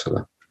jah, eks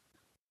ole.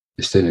 Ja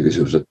siis teine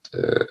küsimus,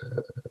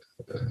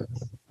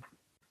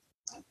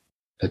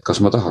 et kas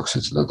ma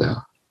tahaksin seda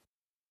teha?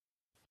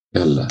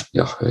 Jälle,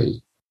 jah või ei.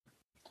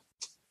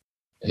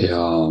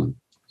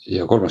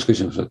 Ja 3.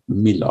 küsimus, et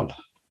millal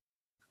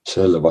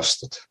sa jälle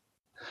vastad?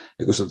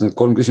 Ja kui sa need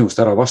 3 küsimust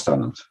ära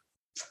vastanud,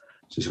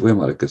 siis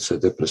võimalik, et see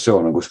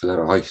depressioon on kuskil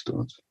ära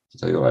haihtunud.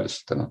 Seda ei ole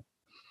lihtsalt enam.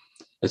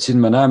 Et siin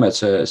me näeme,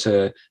 et see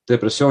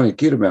depressiooni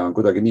kirme on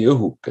kuidagi nii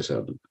õhuke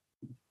seal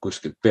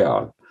kuskil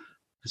peal.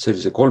 Et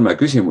sellise 3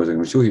 küsimusega,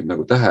 mis juhib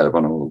nagu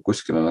tähelepanu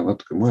kuskile nagu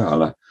natuke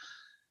mujale,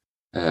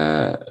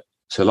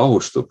 see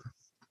lahustub.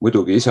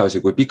 Muidugi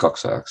iseasi kui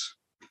pikaks ajaks.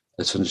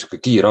 Et see on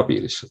niisugune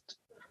kiirabi lihtsalt.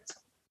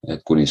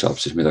 Et kuni saab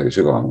siis midagi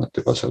sügavamat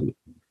juba seal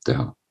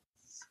teha.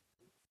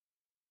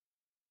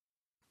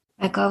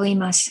 Väga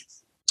võimas,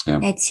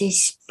 et siis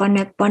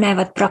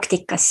panevad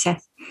praktikasse.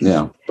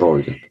 Ja,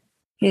 proovige.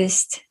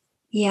 Just.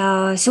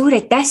 Ja suur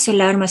aitäh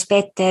sulle, armas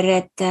Peeter,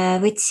 et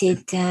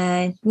võtsid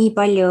nii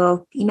palju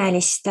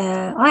imelist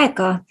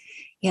aega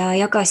ja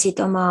jagasid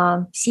oma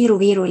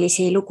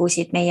siiruviirulisi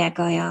lugusid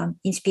meiega ja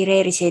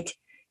inspireerisid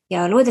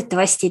ja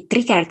loodetavasti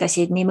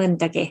trigerdasid nii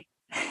mõndagi.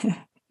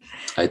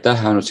 Aitäh,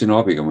 ainult sinu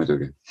abiga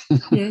muidugi.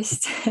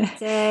 Just.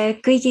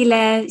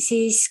 Kõigile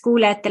siis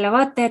kuulajatele,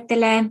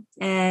 vaatajatele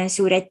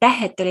suur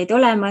aitäh, et olid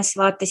olemas,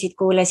 vaatasid,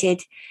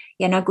 kuulasid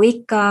ja nagu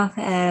ikka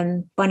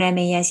pane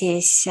meie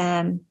siis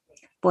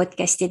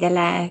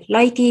podcastidele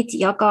likeid,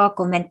 jaga,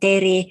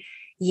 kommenteeri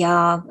ja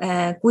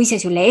kui see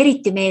sulle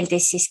eriti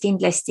meeldis, siis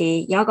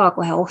kindlasti jaga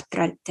kohe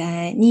ohtralt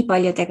nii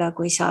paljudega,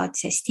 kui saad,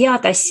 sest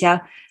head asja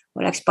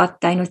oleks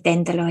patt ainult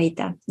endale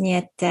hoida. Nii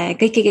et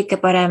kõike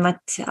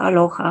paremat,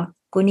 aloha,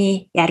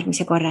 kuni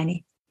järgmise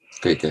korrani.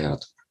 Kõike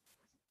head.